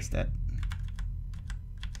 Okay, that guy's dead.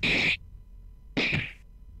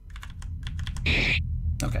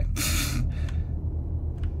 Okay.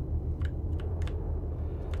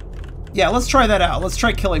 Yeah, let's try that out. Let's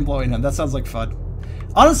try Killing Blowing him. That sounds like fun.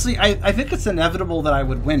 Honestly, I think it's inevitable that I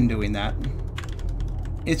would win doing that.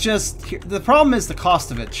 It's just, the problem is the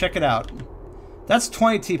cost of it. Check it out. That's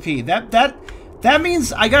 20 TP. That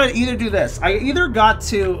means I gotta either do this. I either got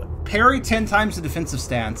to parry 10 times the defensive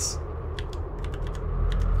stance,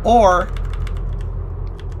 or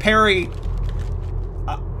parry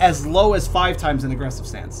as low as 5 times an aggressive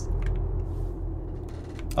stance.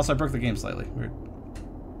 Also, I broke the game slightly. Weird.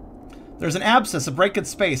 There's an abscess, a break in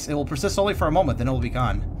space. It will persist only for a moment, then it will be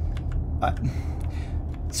gone.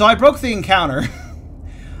 So I broke the encounter.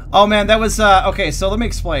 Oh man, that was okay. So let me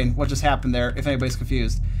explain what just happened there, if anybody's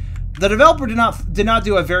confused. The developer did not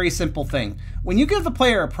do a very simple thing. When you give the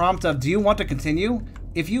player a prompt of "Do you want to continue?"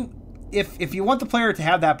 If you want the player to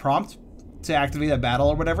have that prompt to activate that battle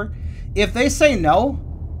or whatever, if they say no,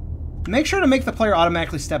 make sure to make the player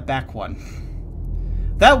automatically step back 1.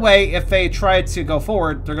 That way, if they try to go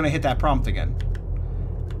forward, they're going to hit that prompt again.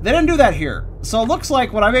 They didn't do that here. So it looks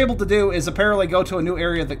like what I'm able to do is apparently go to a new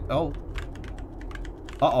area that... Oh.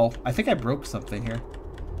 Uh-oh. I think I broke something here.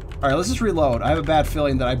 Alright, let's just reload. I have a bad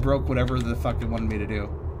feeling that I broke whatever the fuck it wanted me to do.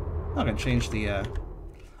 I'm not going to change the...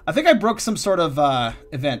 I think I broke some sort of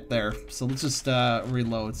event there. So let's just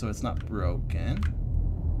reload so it's not broken.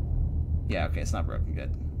 Yeah, okay, it's not broken.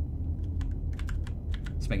 Good.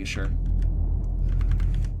 Just making sure.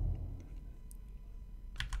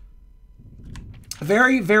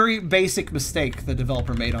 Very, very basic mistake the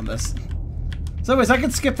developer made on this. So anyways, I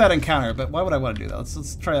could skip that encounter, but why would I want to do that?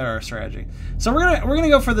 Let's try our strategy. So we're gonna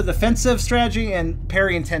go for the defensive strategy and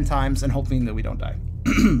parrying 10 times and hoping that we don't die.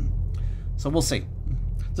 So we'll see.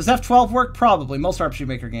 Does F12 work? Probably. Most RPG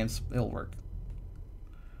Maker games, it'll work.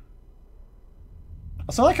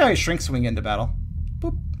 Also, I like how I shrink swing into battle.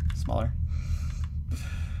 Boop. Smaller.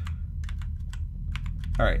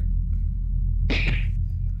 Alright.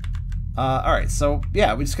 Alright, so,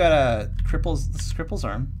 yeah, we just gotta Cripple's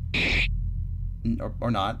arm.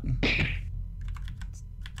 Or not. Let's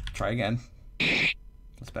try again.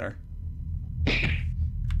 That's better.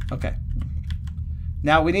 Okay.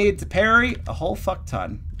 Now we need to parry a whole fuck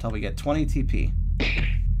ton until we get 20 TP.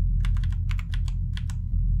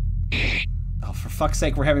 Oh, for fuck's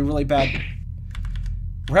sake, we're having really bad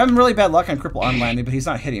luck on Cripple arm landing, but he's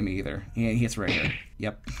not hitting me either. He hits right here.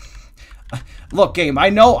 Yep. Look, game, I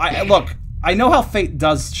know how fate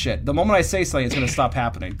does shit. The moment I say something, it's gonna stop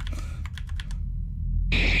happening.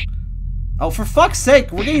 Oh, for fuck's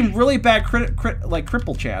sake, we're getting really bad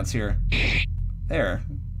cripple chance here. There.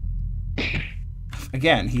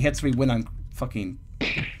 Again, he hits me when I'm fucking...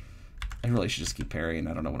 I really should just keep parrying.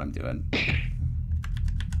 I don't know what I'm doing.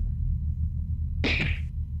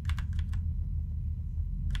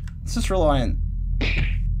 Let's just rely on...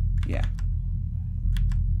 Yeah.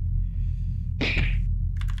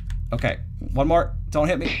 Okay, one more. Don't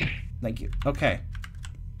hit me. Thank you. Okay.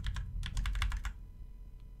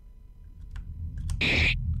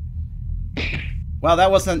 Wow,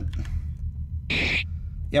 that wasn't...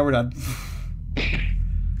 Yeah, we're done.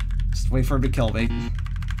 Just wait for him to kill me.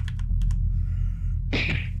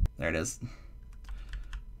 There it is.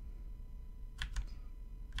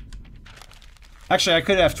 Actually, I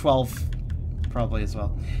could have 12 probably as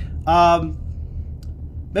well.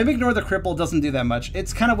 Maybe ignore the cripple, doesn't do that much.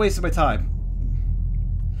 It's kind of wasted my time.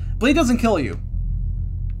 Bleed doesn't kill you.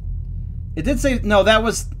 It did say... No, that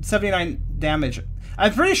was 79 damage.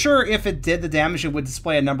 I'm pretty sure if it did the damage, it would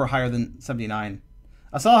display a number higher than 79.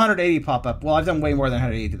 I saw 180 pop up. Well, I've done way more than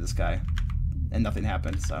 180 to this guy. And nothing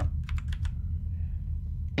happened, so...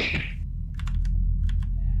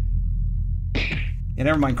 Yeah,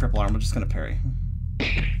 never mind cripple arm. We're just gonna parry.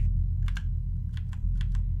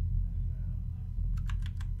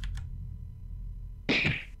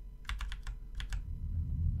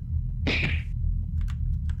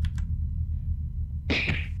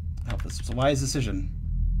 Oh, this was a wise decision.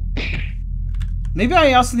 Maybe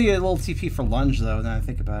I also need a little TP for lunge, though, now I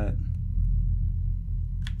think about it.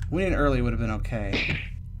 Winning early would have been okay.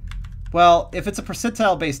 Well, if it's a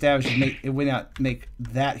percentile-based damage, it would not make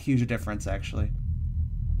that huge a difference, actually.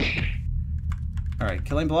 Alright,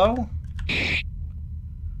 killing blow.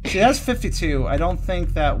 See, that's 52. I don't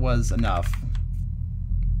think that was enough.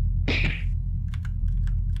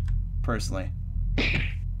 Personally.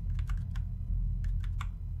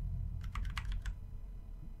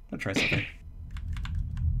 try something.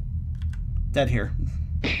 Dead here.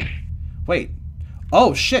 Wait.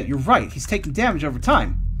 Oh, shit, you're right. He's taking damage over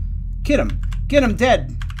time. Get him. Get him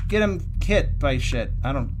dead. Get him hit by shit.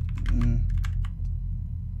 I don't...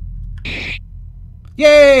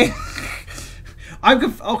 Yay!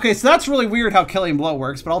 Okay, so that's really weird how Killing Blow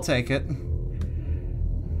works, but I'll take it.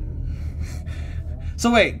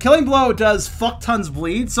 So wait, Killing Blow does fuck tons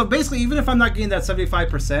bleed. So basically, even if I'm not getting that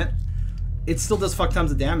 75%, it still does fuck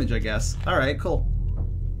tons of damage, I guess. Alright, cool.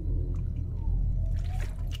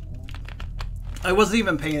 I wasn't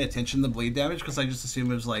even paying attention to the bleed damage because I just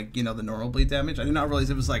assumed it was like, you know, the normal bleed damage. I did not realize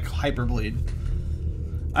it was like hyper bleed.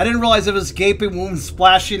 I didn't realize it was gaping wounds,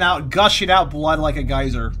 splashing out, gushing out blood like a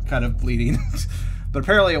geyser kind of bleeding. But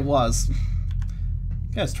apparently it was.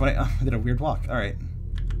 Yeah, it's 20. Oh, I did a weird walk. Alright.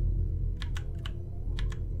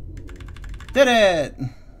 Did it!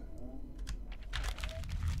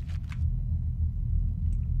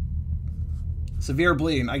 Severe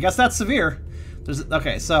bleeding. I guess that's severe.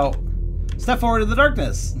 Okay, so step forward to the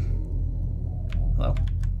darkness. Hello.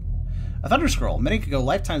 A thunder scroll. Many could go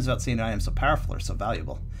lifetimes without seeing an item so powerful or so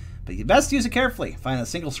valuable. But you best use it carefully. Finding a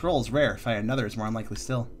single scroll is rare. Finding another is more unlikely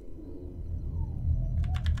still.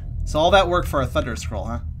 So all that work for a thunder scroll,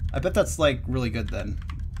 huh? I bet that's like really good then.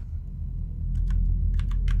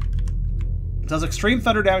 It does extreme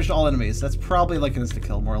thunder damage to all enemies. That's probably like an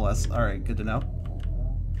insta-kill, more or less. Alright, good to know.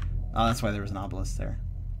 Oh, that's why there was an obelisk there.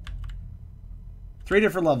 3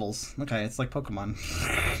 different levels. Okay, it's like Pokemon.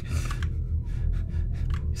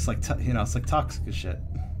 It's like, you know, it's like toxic as shit.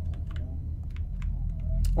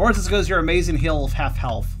 Or it's as good as your amazing heal of half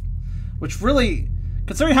health. Which really,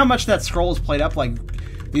 considering how much that scroll is played up, like,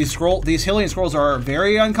 these healing scrolls are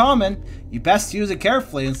very uncommon. You best use it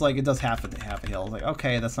carefully. It's like, it does half a heal. Like,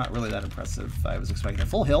 okay, that's not really that impressive. I was expecting a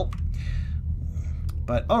full heal.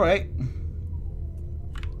 But, alright.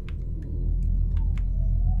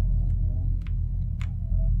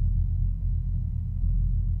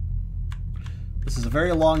 This is a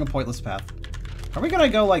very long and pointless path. Are we gonna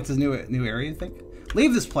go like this new area, I think?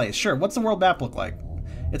 Leave this place, sure. What's the world map look like?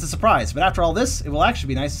 It's a surprise, but after all this, it will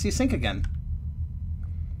actually be nice to see Sink again.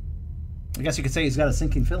 I guess you could say he's got a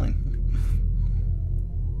sinking feeling.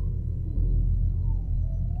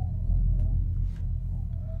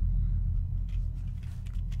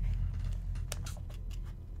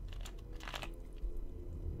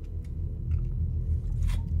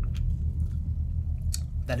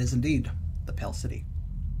 That is indeed the Pale City.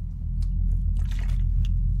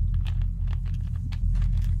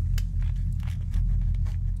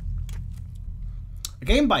 A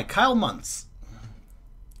game by Kyle Muntz.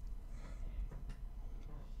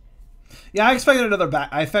 Yeah, I expected another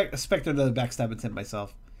backstab attempt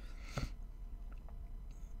myself.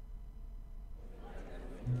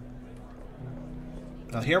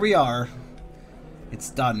 Well, here we are. It's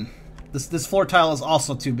done. This floor tile is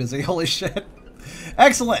also too busy. Holy shit.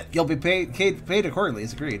 Excellent. You'll be paid accordingly,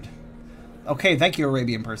 as agreed. Okay, thank you,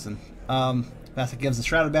 Arabian person. Bassett gives the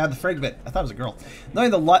shrouded man the fragment. I thought it was a girl.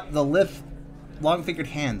 Knowing the lithe, long-fingered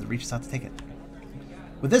hand reaches out to take it.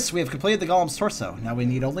 With this, we have completed the golem's torso. Now we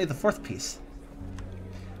need only the 4th piece.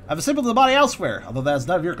 I've assembled the body elsewhere, although that is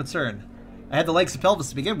none of your concern. I had the legs and pelvis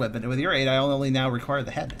to begin with, but with your aid, I only now require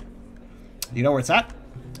the head. Do you know where it's at?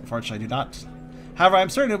 Unfortunately, I do not. However, I'm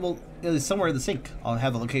certain it is somewhere in the sink. I'll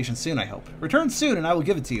have the location soon, I hope. Return soon, and I will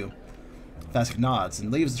give it to you. Vasek nods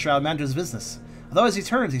and leaves the shroud man to his business. Although as he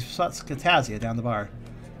turns, he spots Katazia down the bar.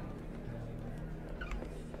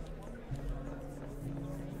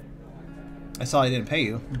 I saw I didn't pay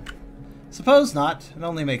you. Suppose not. It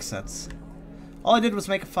only makes sense. All I did was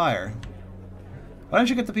make a fire. Why don't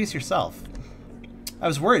you get the piece yourself? I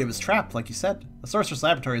was worried it was trapped, like you said. The Sorcerer's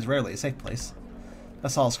Laboratory is rarely a safe place. I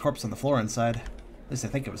saw his corpse on the floor inside. At least I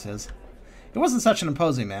think it was his. He wasn't such an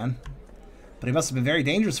imposing man. But he must have been very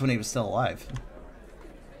dangerous when he was still alive.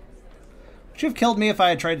 Would you have killed me if I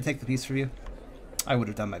had tried to take the piece from you? I would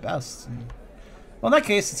have done my best. Well, in that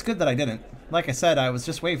case, it's good that I didn't. Like I said, I was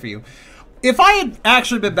just waiting for you. If I had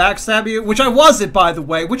actually been backstabbing you, which I wasn't, by the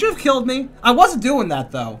way, would you have killed me? I wasn't doing that,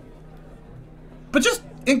 though. But just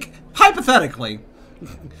hypothetically.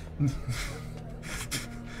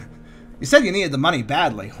 You said you needed the money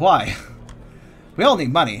badly. Why? We all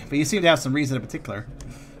need money, but you seem to have some reason in particular.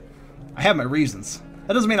 I have my reasons.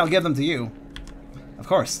 That doesn't mean I'll give them to you. Of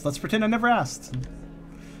course, let's pretend I never asked.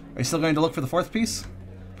 Are you still going to look for the 4th piece?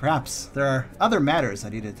 Perhaps. There are other matters I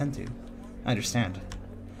need to attend to. I understand.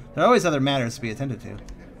 There are always other matters to be attended to.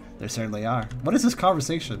 There certainly are. What is this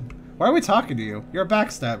conversation? Why are we talking to you? You're a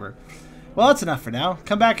backstabber. Well, that's enough for now.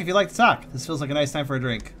 Come back if you'd like to talk. This feels like a nice time for a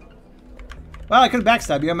drink. Well, I couldn't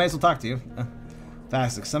backstab you. I might as well talk to you.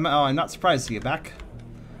 Fantastic. Somehow I'm not surprised to see you back.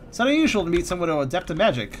 It's not unusual to meet someone adept at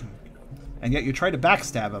magic, and yet you try to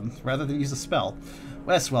backstab him rather than use a spell.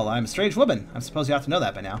 Yes, well, I'm a strange woman. I suppose you have to know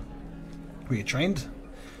that by now. Were you trained?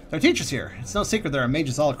 There are teachers here. It's no secret there are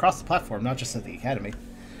mages all across the platform, not just at the academy.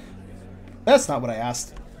 That's not what I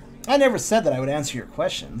asked. I never said that I would answer your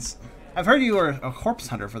questions. I've heard you are a corpse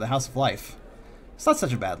hunter for the House of Life. It's not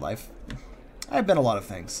such a bad life. I've been a lot of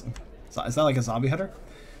things. Is that like a zombie hunter?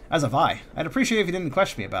 As have I. I'd appreciate it if you didn't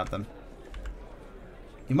question me about them.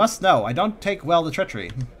 You must know, I don't take well to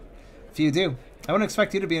treachery. If you do, I wouldn't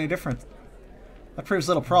expect you to be any different. That proves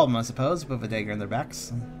little problem, I suppose, with a dagger in their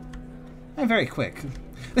backs. I'm very quick.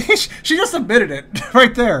 She just admitted it,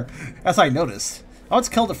 right there, as I noticed. I once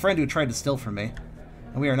killed a friend who tried to steal from me,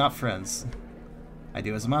 and we are not friends. I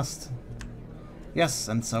do as a must. Yes,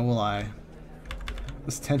 and so will I.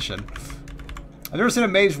 This tension. I've never seen a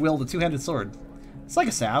mage wield a two-handed sword. It's like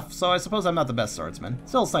a staff, so I suppose I'm not the best swordsman.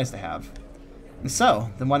 Still, it's nice to have. And so,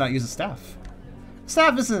 then why not use a staff? A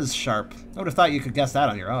staff isn't as sharp. I would have thought you could guess that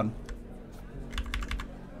on your own.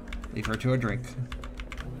 Leave her to a drink.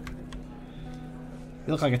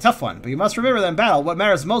 You look like a tough one, but you must remember that in battle, what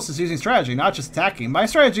matters most is using strategy, not just attacking. My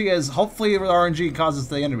strategy is, hopefully RNG causes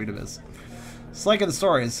the enemy to miss. It's like in the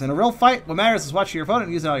stories. In a real fight, what matters is watching your opponent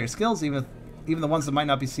and using all your skills, even the ones that might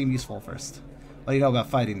not seem useful at first. What do you know about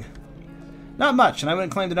fighting? Not much, and I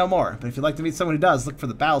wouldn't claim to know more, but if you'd like to meet someone who does, look for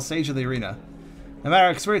the battle stage of the arena. No matter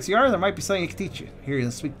how experienced you are, there might be something he can teach you. Here,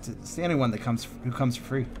 you'll speak to anyone that comes for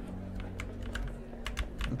free.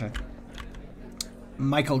 Okay.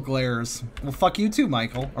 Michael glares. Well, fuck you too,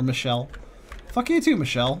 Michael. Or Michelle. Fuck you too,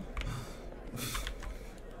 Michelle.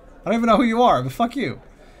 I don't even know who you are, but fuck you.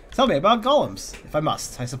 Tell me about golems, if I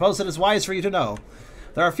must. I suppose it is wise for you to know.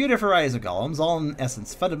 There are a few different varieties of golems, all in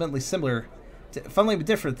essence fundamentally similar, fundamentally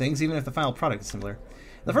different things, even if the final product is similar.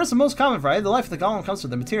 The first and most common variety, the life of the golem comes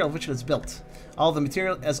from the material of which it is built. All the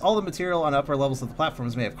material on upper levels of the platform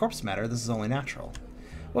is made of corpse matter, this is only natural.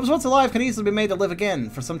 What was once alive can easily be made to live again,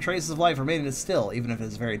 for some traces of life remain in it still, even if it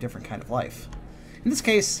is a very different kind of life. In this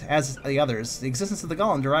case, as the others, the existence of the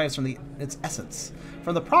golem derives from its essence,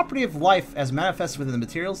 from the property of life as manifested within the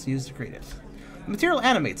materials used to create it. The material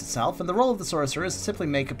animates itself, and the role of the sorcerer is to simply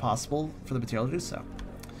make it possible for the material to do so.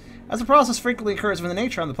 As the process frequently occurs within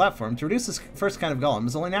nature on the platform, to reduce this first kind of golem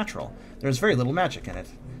is only natural. There is very little magic in it.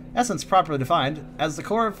 Essence properly defined as the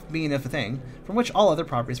core of being of a thing, from which all other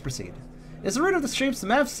properties proceed. It is the root of the shapes, the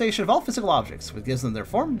manifestation of all physical objects, which gives them their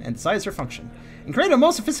form and decides their function. In creating a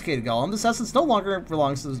most sophisticated golem, this essence no longer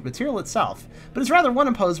belongs to the material itself, but is rather one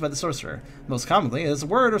imposed by the sorcerer. Most commonly, it is a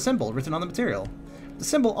word or symbol written on the material. The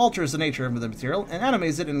symbol alters the nature of the material and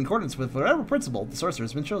animates it in accordance with whatever principle the sorcerer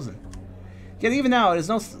has been chosen. Yet even now, it is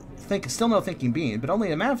still no thinking being, but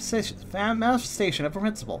only a manifestation of a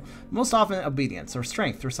principle, most often obedience, or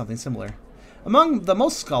strength, or something similar. Among the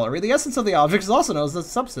most scholarly, the essence of the object is also known as the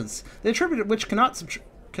substance, the attribute which cannot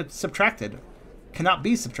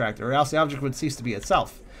be subtracted, or else the object would cease to be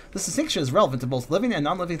itself. This distinction is relevant to both living and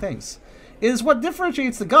non-living things. It is what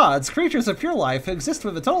differentiates the gods, creatures of pure life, who exist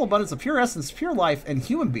with a total abundance of pure essence, pure life, and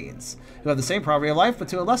human beings, who have the same property of life, but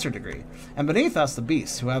to a lesser degree, and beneath us the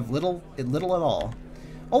beasts, who have little at all.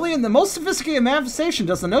 Only in the most sophisticated manifestation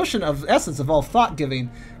does the notion of essence involve thought giving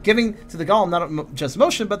to the golem not just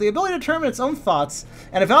motion, but the ability to determine its own thoughts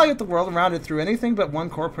and evaluate the world around it through anything but one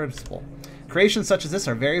core principle. Creations such as this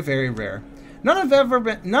are very, very rare. None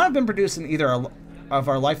have been produced in either of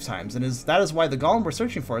our lifetimes, and that is why the golem we're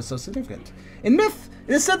searching for is so significant. In myth,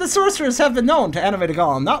 it is said that sorcerers have been known to animate a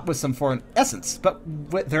golem not with some foreign essence, but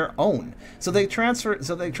with their own. So they transfer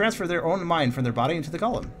their own mind from their body into the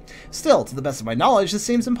golem. Still, to the best of my knowledge, this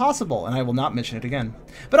seems impossible, and I will not mention it again.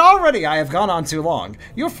 But already I have gone on too long.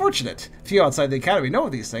 You are fortunate. Few outside the academy know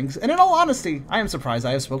of these things, and in all honesty, I am surprised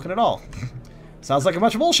I have spoken at all. Sounds like a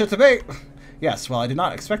bunch of bullshit to me. Yes, well, I did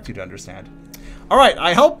not expect you to understand. All right,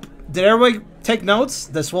 I hope. Did everybody take notes?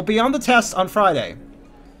 This will be on the test on Friday.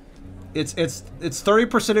 It's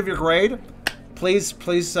 30% of your grade. Please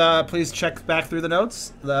check back through the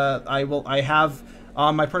notes. I have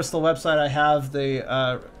on my personal website. I have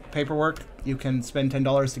the paperwork. You can spend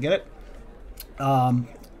 $10 to get it.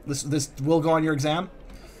 This will go on your exam.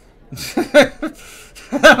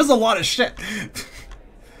 That was a lot of shit.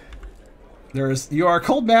 You are a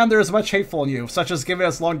cold man. There is much hateful in you, such as giving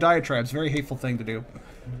us long diatribes. Very hateful thing to do.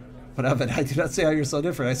 But of it, I do not say how you're so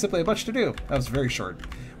different. I simply have much to do. That was very short.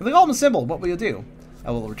 With the golem symbol, what will you do?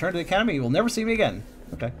 I will return to the academy. You will never see me again.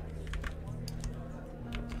 Okay.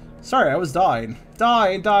 Sorry, I was dying.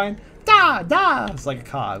 Dying. Da! It's like a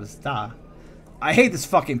car. It was da. I hate this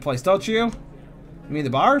fucking place, don't you? You mean the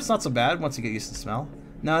bar? It's not so bad once you get used to the smell.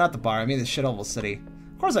 No, not the bar. I mean the shithole city.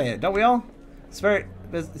 Of course I hate it. Don't we all? It's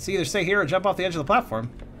either stay here or jump off the edge of the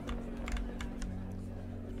platform.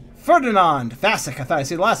 Ferdinand! Vasek, I thought I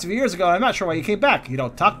seen the last few years ago, and I'm not sure why you came back. You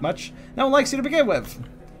don't talk much. No one likes you to begin with.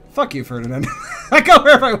 Fuck you, Ferdinand. I go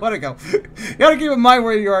wherever I want to go. You gotta keep in mind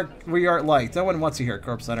where you aren't liked. No one wants you here at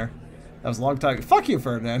Corpse Center. That was a long time. Fuck you,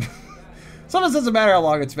 Ferdinand. Sometimes it doesn't matter how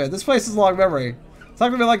long it's been. This place is a long memory. It's not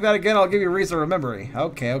gonna be like that again. I'll give you a reason to remember me.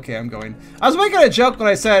 Okay, I'm going. I was making a joke when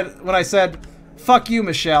I said, fuck you,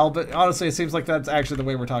 Michelle, but honestly, it seems like that's actually the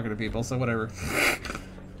way we're talking to people, so whatever.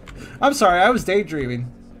 I'm sorry, I was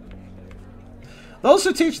daydreaming. Those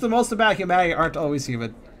who teach the most about humanity aren't always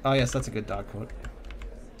human. Oh yes, that's a good dog quote.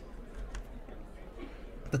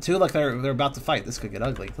 The two look like they're about to fight. This could get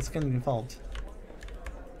ugly. Let's get involved.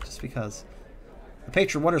 Just because. The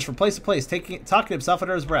patron wanders from place to place, talking to himself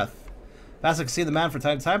under his breath. Vasek can see the man from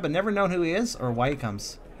time to time, but never known who he is or why he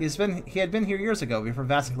comes. He had been here years ago before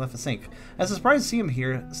Vasek left the sink. I was surprised to see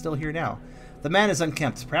him still here now. The man is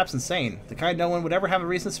unkempt, perhaps insane, the kind no one would ever have a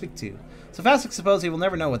reason to speak to. So Vasek supposes he will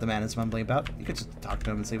never know what the man is mumbling about. You could just talk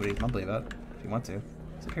to him and see what he's mumbling about, if you want to.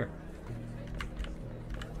 Sit here.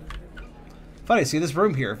 Funny, see this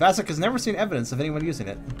room here. Vasek has never seen evidence of anyone using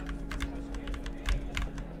it.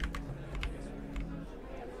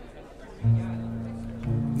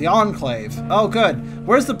 The Enclave. Oh, good.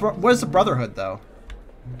 Where's the Brotherhood, though?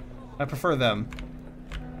 I prefer them.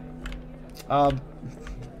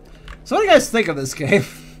 So what do you guys think of this game?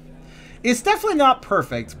 It's definitely not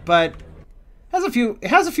perfect, but it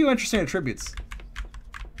has a few interesting attributes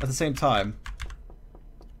at the same time.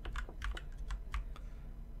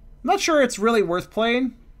 I'm not sure it's really worth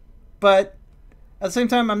playing, but at the same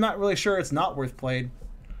time, I'm not really sure it's not worth playing.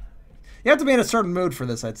 You have to be in a certain mood for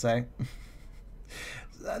this, I'd say.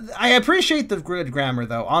 I appreciate the good grammar,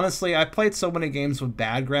 though. Honestly, I've played so many games with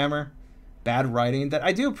bad grammar, bad writing, that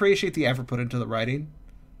I do appreciate the effort put into the writing.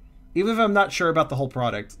 Even if I'm not sure about the whole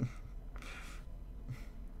product.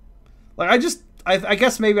 Like, I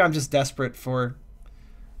guess maybe I'm just desperate for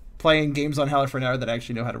playing games on Howler for an hour that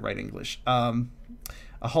actually know how to write English.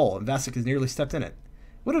 A hole, and Vasek has nearly stepped in it.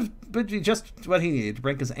 Would be just what he needed to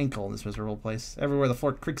break his ankle in this miserable place. Everywhere the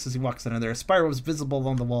floor creaks as he walks under there. A spiral was visible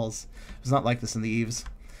along the walls. It was not like this in the eaves.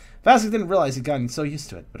 Vasek didn't realize he'd gotten so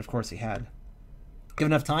used to it, but of course he had.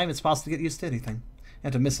 Given enough time, it's possible to get used to anything,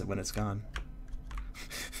 and to miss it when it's gone.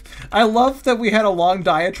 I love that we had a long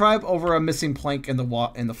diatribe over a missing plank in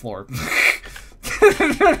the floor.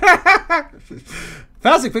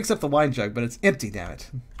 Vasek picks up the wine jug, but it's empty, damn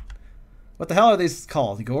it. What the hell are these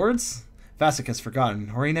called? Gourds? Vasek has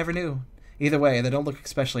forgotten, or he never knew. Either way, they don't look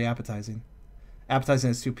especially appetizing. Appetizing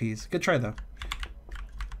as 2 peas. Good try, though.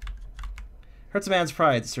 Hurts a man's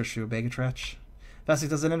pride to search through a bag of trash. Vasek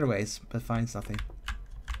does it anyways, but finds nothing.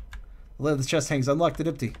 The lid of the chest hangs unlocked and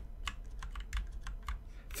empty.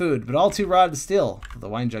 Food, but all too raw to steal. The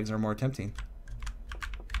wine jugs are more tempting.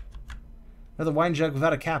 Another wine jug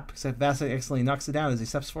without a cap, except Vasek accidentally knocks it down as he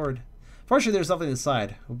steps forward. Fortunately, there's nothing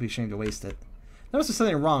inside. It would be ashamed to waste it. There must be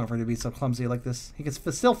something wrong for him to be so clumsy like this. He can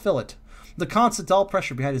still feel it. The constant dull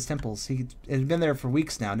pressure behind his temples. It had been there for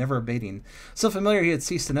weeks now, never abating. So familiar he had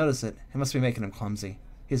ceased to notice it. It must be making him clumsy.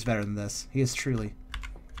 He is better than this. He is truly.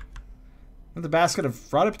 With a basket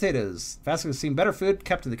of rotted potatoes. Vasek has seen better food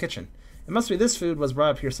kept in the kitchen. It must be this food was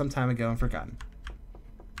brought up here some time ago and forgotten.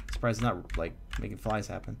 Surprised it's not, like, making flies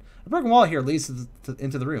happen. A broken wall here leads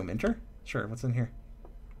into the room. Enter? Sure, what's in here?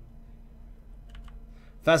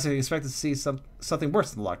 Vasek expected to see something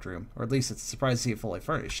worse in the locked room, or at least it's surprised to see it fully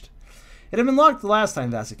furnished. It had been locked the last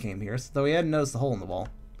time Vasek came here, though he hadn't noticed the hole in the wall.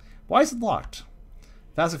 Why is it locked?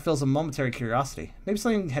 Vasek feels a momentary curiosity. Maybe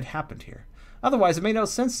something had happened here. Otherwise, it made no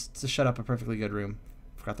sense to shut up a perfectly good room.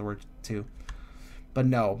 Forgot the word, too. But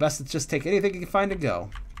no, best to just take anything you can find and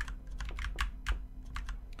go.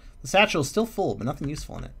 The satchel is still full, but nothing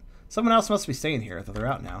useful in it. Someone else must be staying here, though they're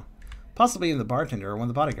out now. Possibly even the bartender or one of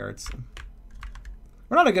the bodyguards.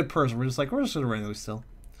 We're not a good person. We're just going to randomly still.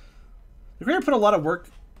 The creator put a lot of work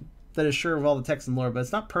that is sure of all the text and lore, but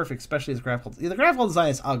it's not perfect, especially as graphical. The graphical design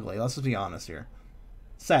is ugly. Let's just be honest here.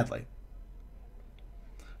 Sadly.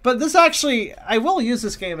 But this actually, I will use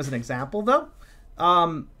this game as an example, though.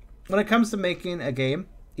 When it comes to making a game,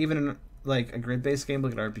 even in like a grid-based game,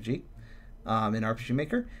 look at RPG, in RPG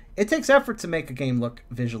Maker, it takes effort to make a game look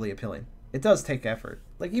visually appealing. It does take effort.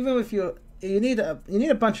 Like even if you need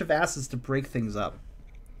a bunch of asses to break things up.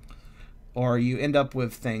 Or you end up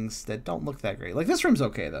with things that don't look that great. Like, this room's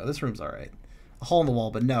okay, though. This room's alright. A hole in the wall,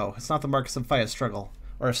 but no. It's not the mark of some fight or struggle.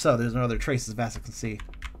 Or if so, there's no other traces Vasek can see.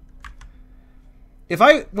 If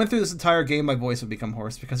I went through this entire game, my voice would become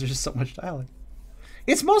hoarse because there's just so much dialogue.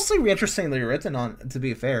 It's mostly interestingly written on, to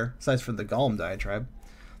be fair, aside from the Golem diatribe.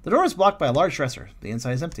 The door is blocked by a large dresser. The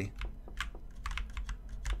inside is empty.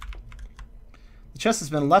 The chest has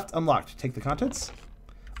been left unlocked. Take the contents.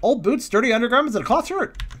 Old boots, dirty undergarments, and a cloth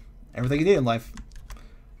shirt. Everything you need in life.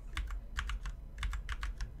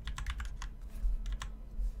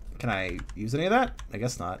 Can I use any of that? I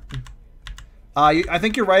guess not. I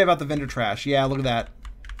think you're right about the vendor trash. Yeah, look at that.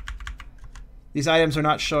 These items are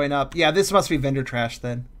not showing up. Yeah, this must be vendor trash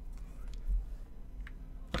then.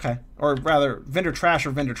 Okay. Or rather, vendor trash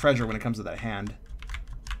or vendor treasure when it comes to that hand.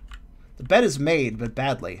 The bed is made, but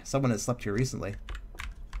badly. Someone has slept here recently.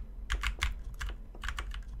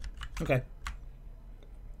 Okay.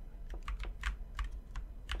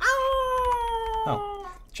 Oh.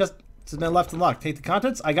 Just has been left unlocked. Take the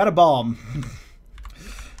contents. I got a bomb.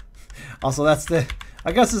 Also, that's the...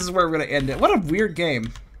 I guess this is where we're going to end it. What a weird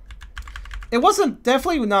game. It wasn't...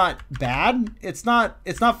 Definitely not bad. It's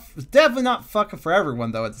definitely not fucking for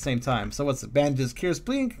everyone, though, at the same time. So what's it? Bandages, cures,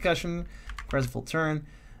 bleeding, concussion, requires a full turn.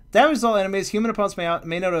 Damages all enemies. Human opponents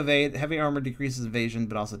may not evade. Heavy armor decreases evasion,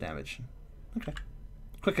 but also damage. Okay.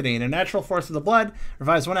 Quickening. A natural force of the blood.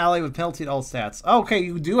 Revives one ally with penalty to all stats. Oh, okay,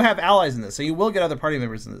 you do have allies in this, so you will get other party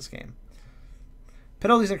members in this game.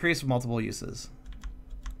 Penalties increase with multiple uses.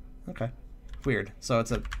 Okay. Weird. So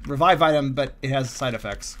it's a revive item, but it has side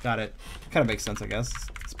effects. Got it. Kind of makes sense, I guess.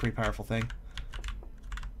 It's a pretty powerful thing.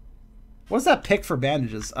 What's that pick for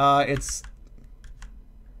bandages? It's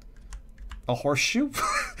a horseshoe?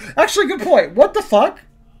 Actually, good point. What the fuck?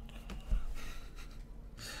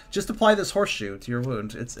 Just apply this horseshoe to your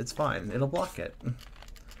wound. It's fine. It'll block it.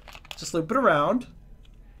 Just loop it around.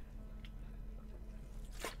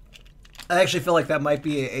 I actually feel like that might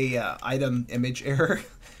be a item image error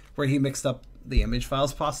where he mixed up the image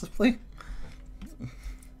files possibly.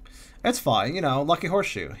 It's fine, you know, lucky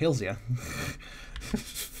horseshoe heals you.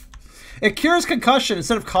 It cures concussion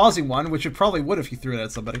instead of causing one, which it probably would if you threw it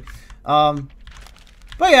at somebody. But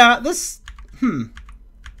yeah, this I'm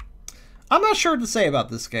not sure what to say about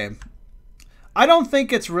this game. I don't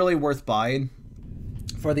think it's really worth buying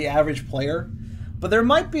for the average player, but there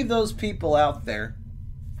might be those people out there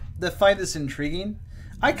that find this intriguing.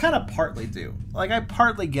 I kind of partly do. Like, I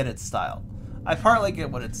partly get its style. I partly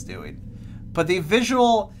get what it's doing. But the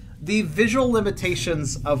visual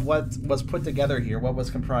limitations of what was put together here, what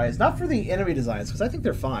was comprised, not for the enemy designs, because I think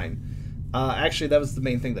they're fine. Actually, that was the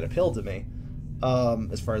main thing that appealed to me,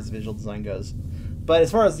 as far as the visual design goes. But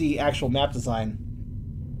as far as the actual map design,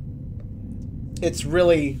 it's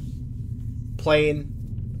really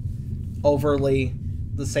plain, overly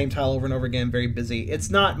the same tile over and over again, very busy.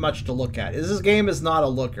 It's not much to look at. This game is not a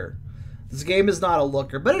looker. This game is not a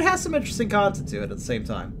looker, but it has some interesting content to it at the same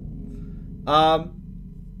time.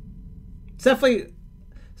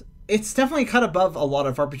 It's definitely cut above a lot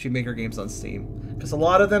of RPG Maker games on Steam, because a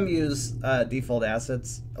lot of them use default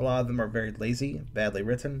assets. A lot of them are very lazy, badly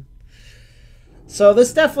written. So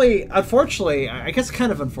this definitely, unfortunately, I guess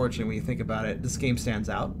kind of unfortunate when you think about it, this game stands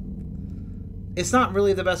out. It's not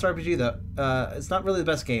really the best RPG, though. It's not really the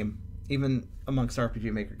best game, even amongst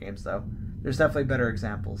RPG Maker games, though. There's definitely better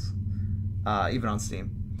examples, even on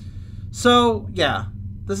Steam. So, yeah.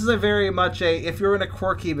 This is a very much a, if you're in a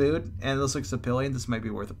quirky mood and this looks appealing, this might be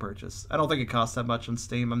worth a purchase. I don't think it costs that much on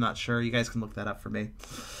Steam. I'm not sure. You guys can look that up for me,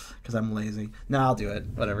 because I'm lazy. No, I'll do it.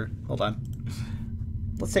 Whatever. Hold on.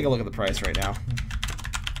 Let's take a look at the price right now.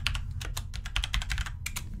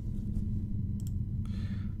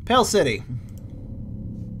 Pale City.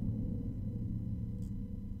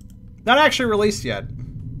 Not actually released yet.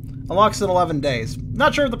 Unlocks in 11 days.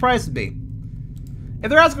 Not sure what the price would be. If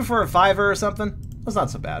they're asking for a $5 or something, that's not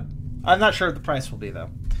so bad. I'm not sure what the price will be, though.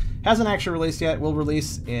 Hasn't actually released yet. Will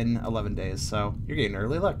release in 11 days, so you're getting an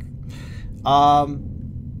early look.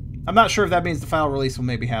 I'm not sure if that means the final release will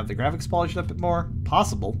maybe have the graphics polished up a bit more.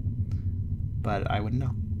 Possible. But I wouldn't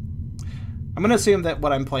know. I'm going to assume that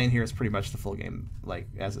what I'm playing here is pretty much the full game, like,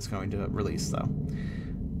 as it's going to release, though.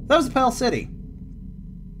 That was the Pale City.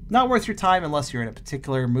 Not worth your time unless you're in a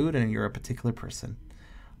particular mood and you're a particular person.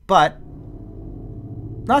 But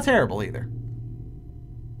not terrible either.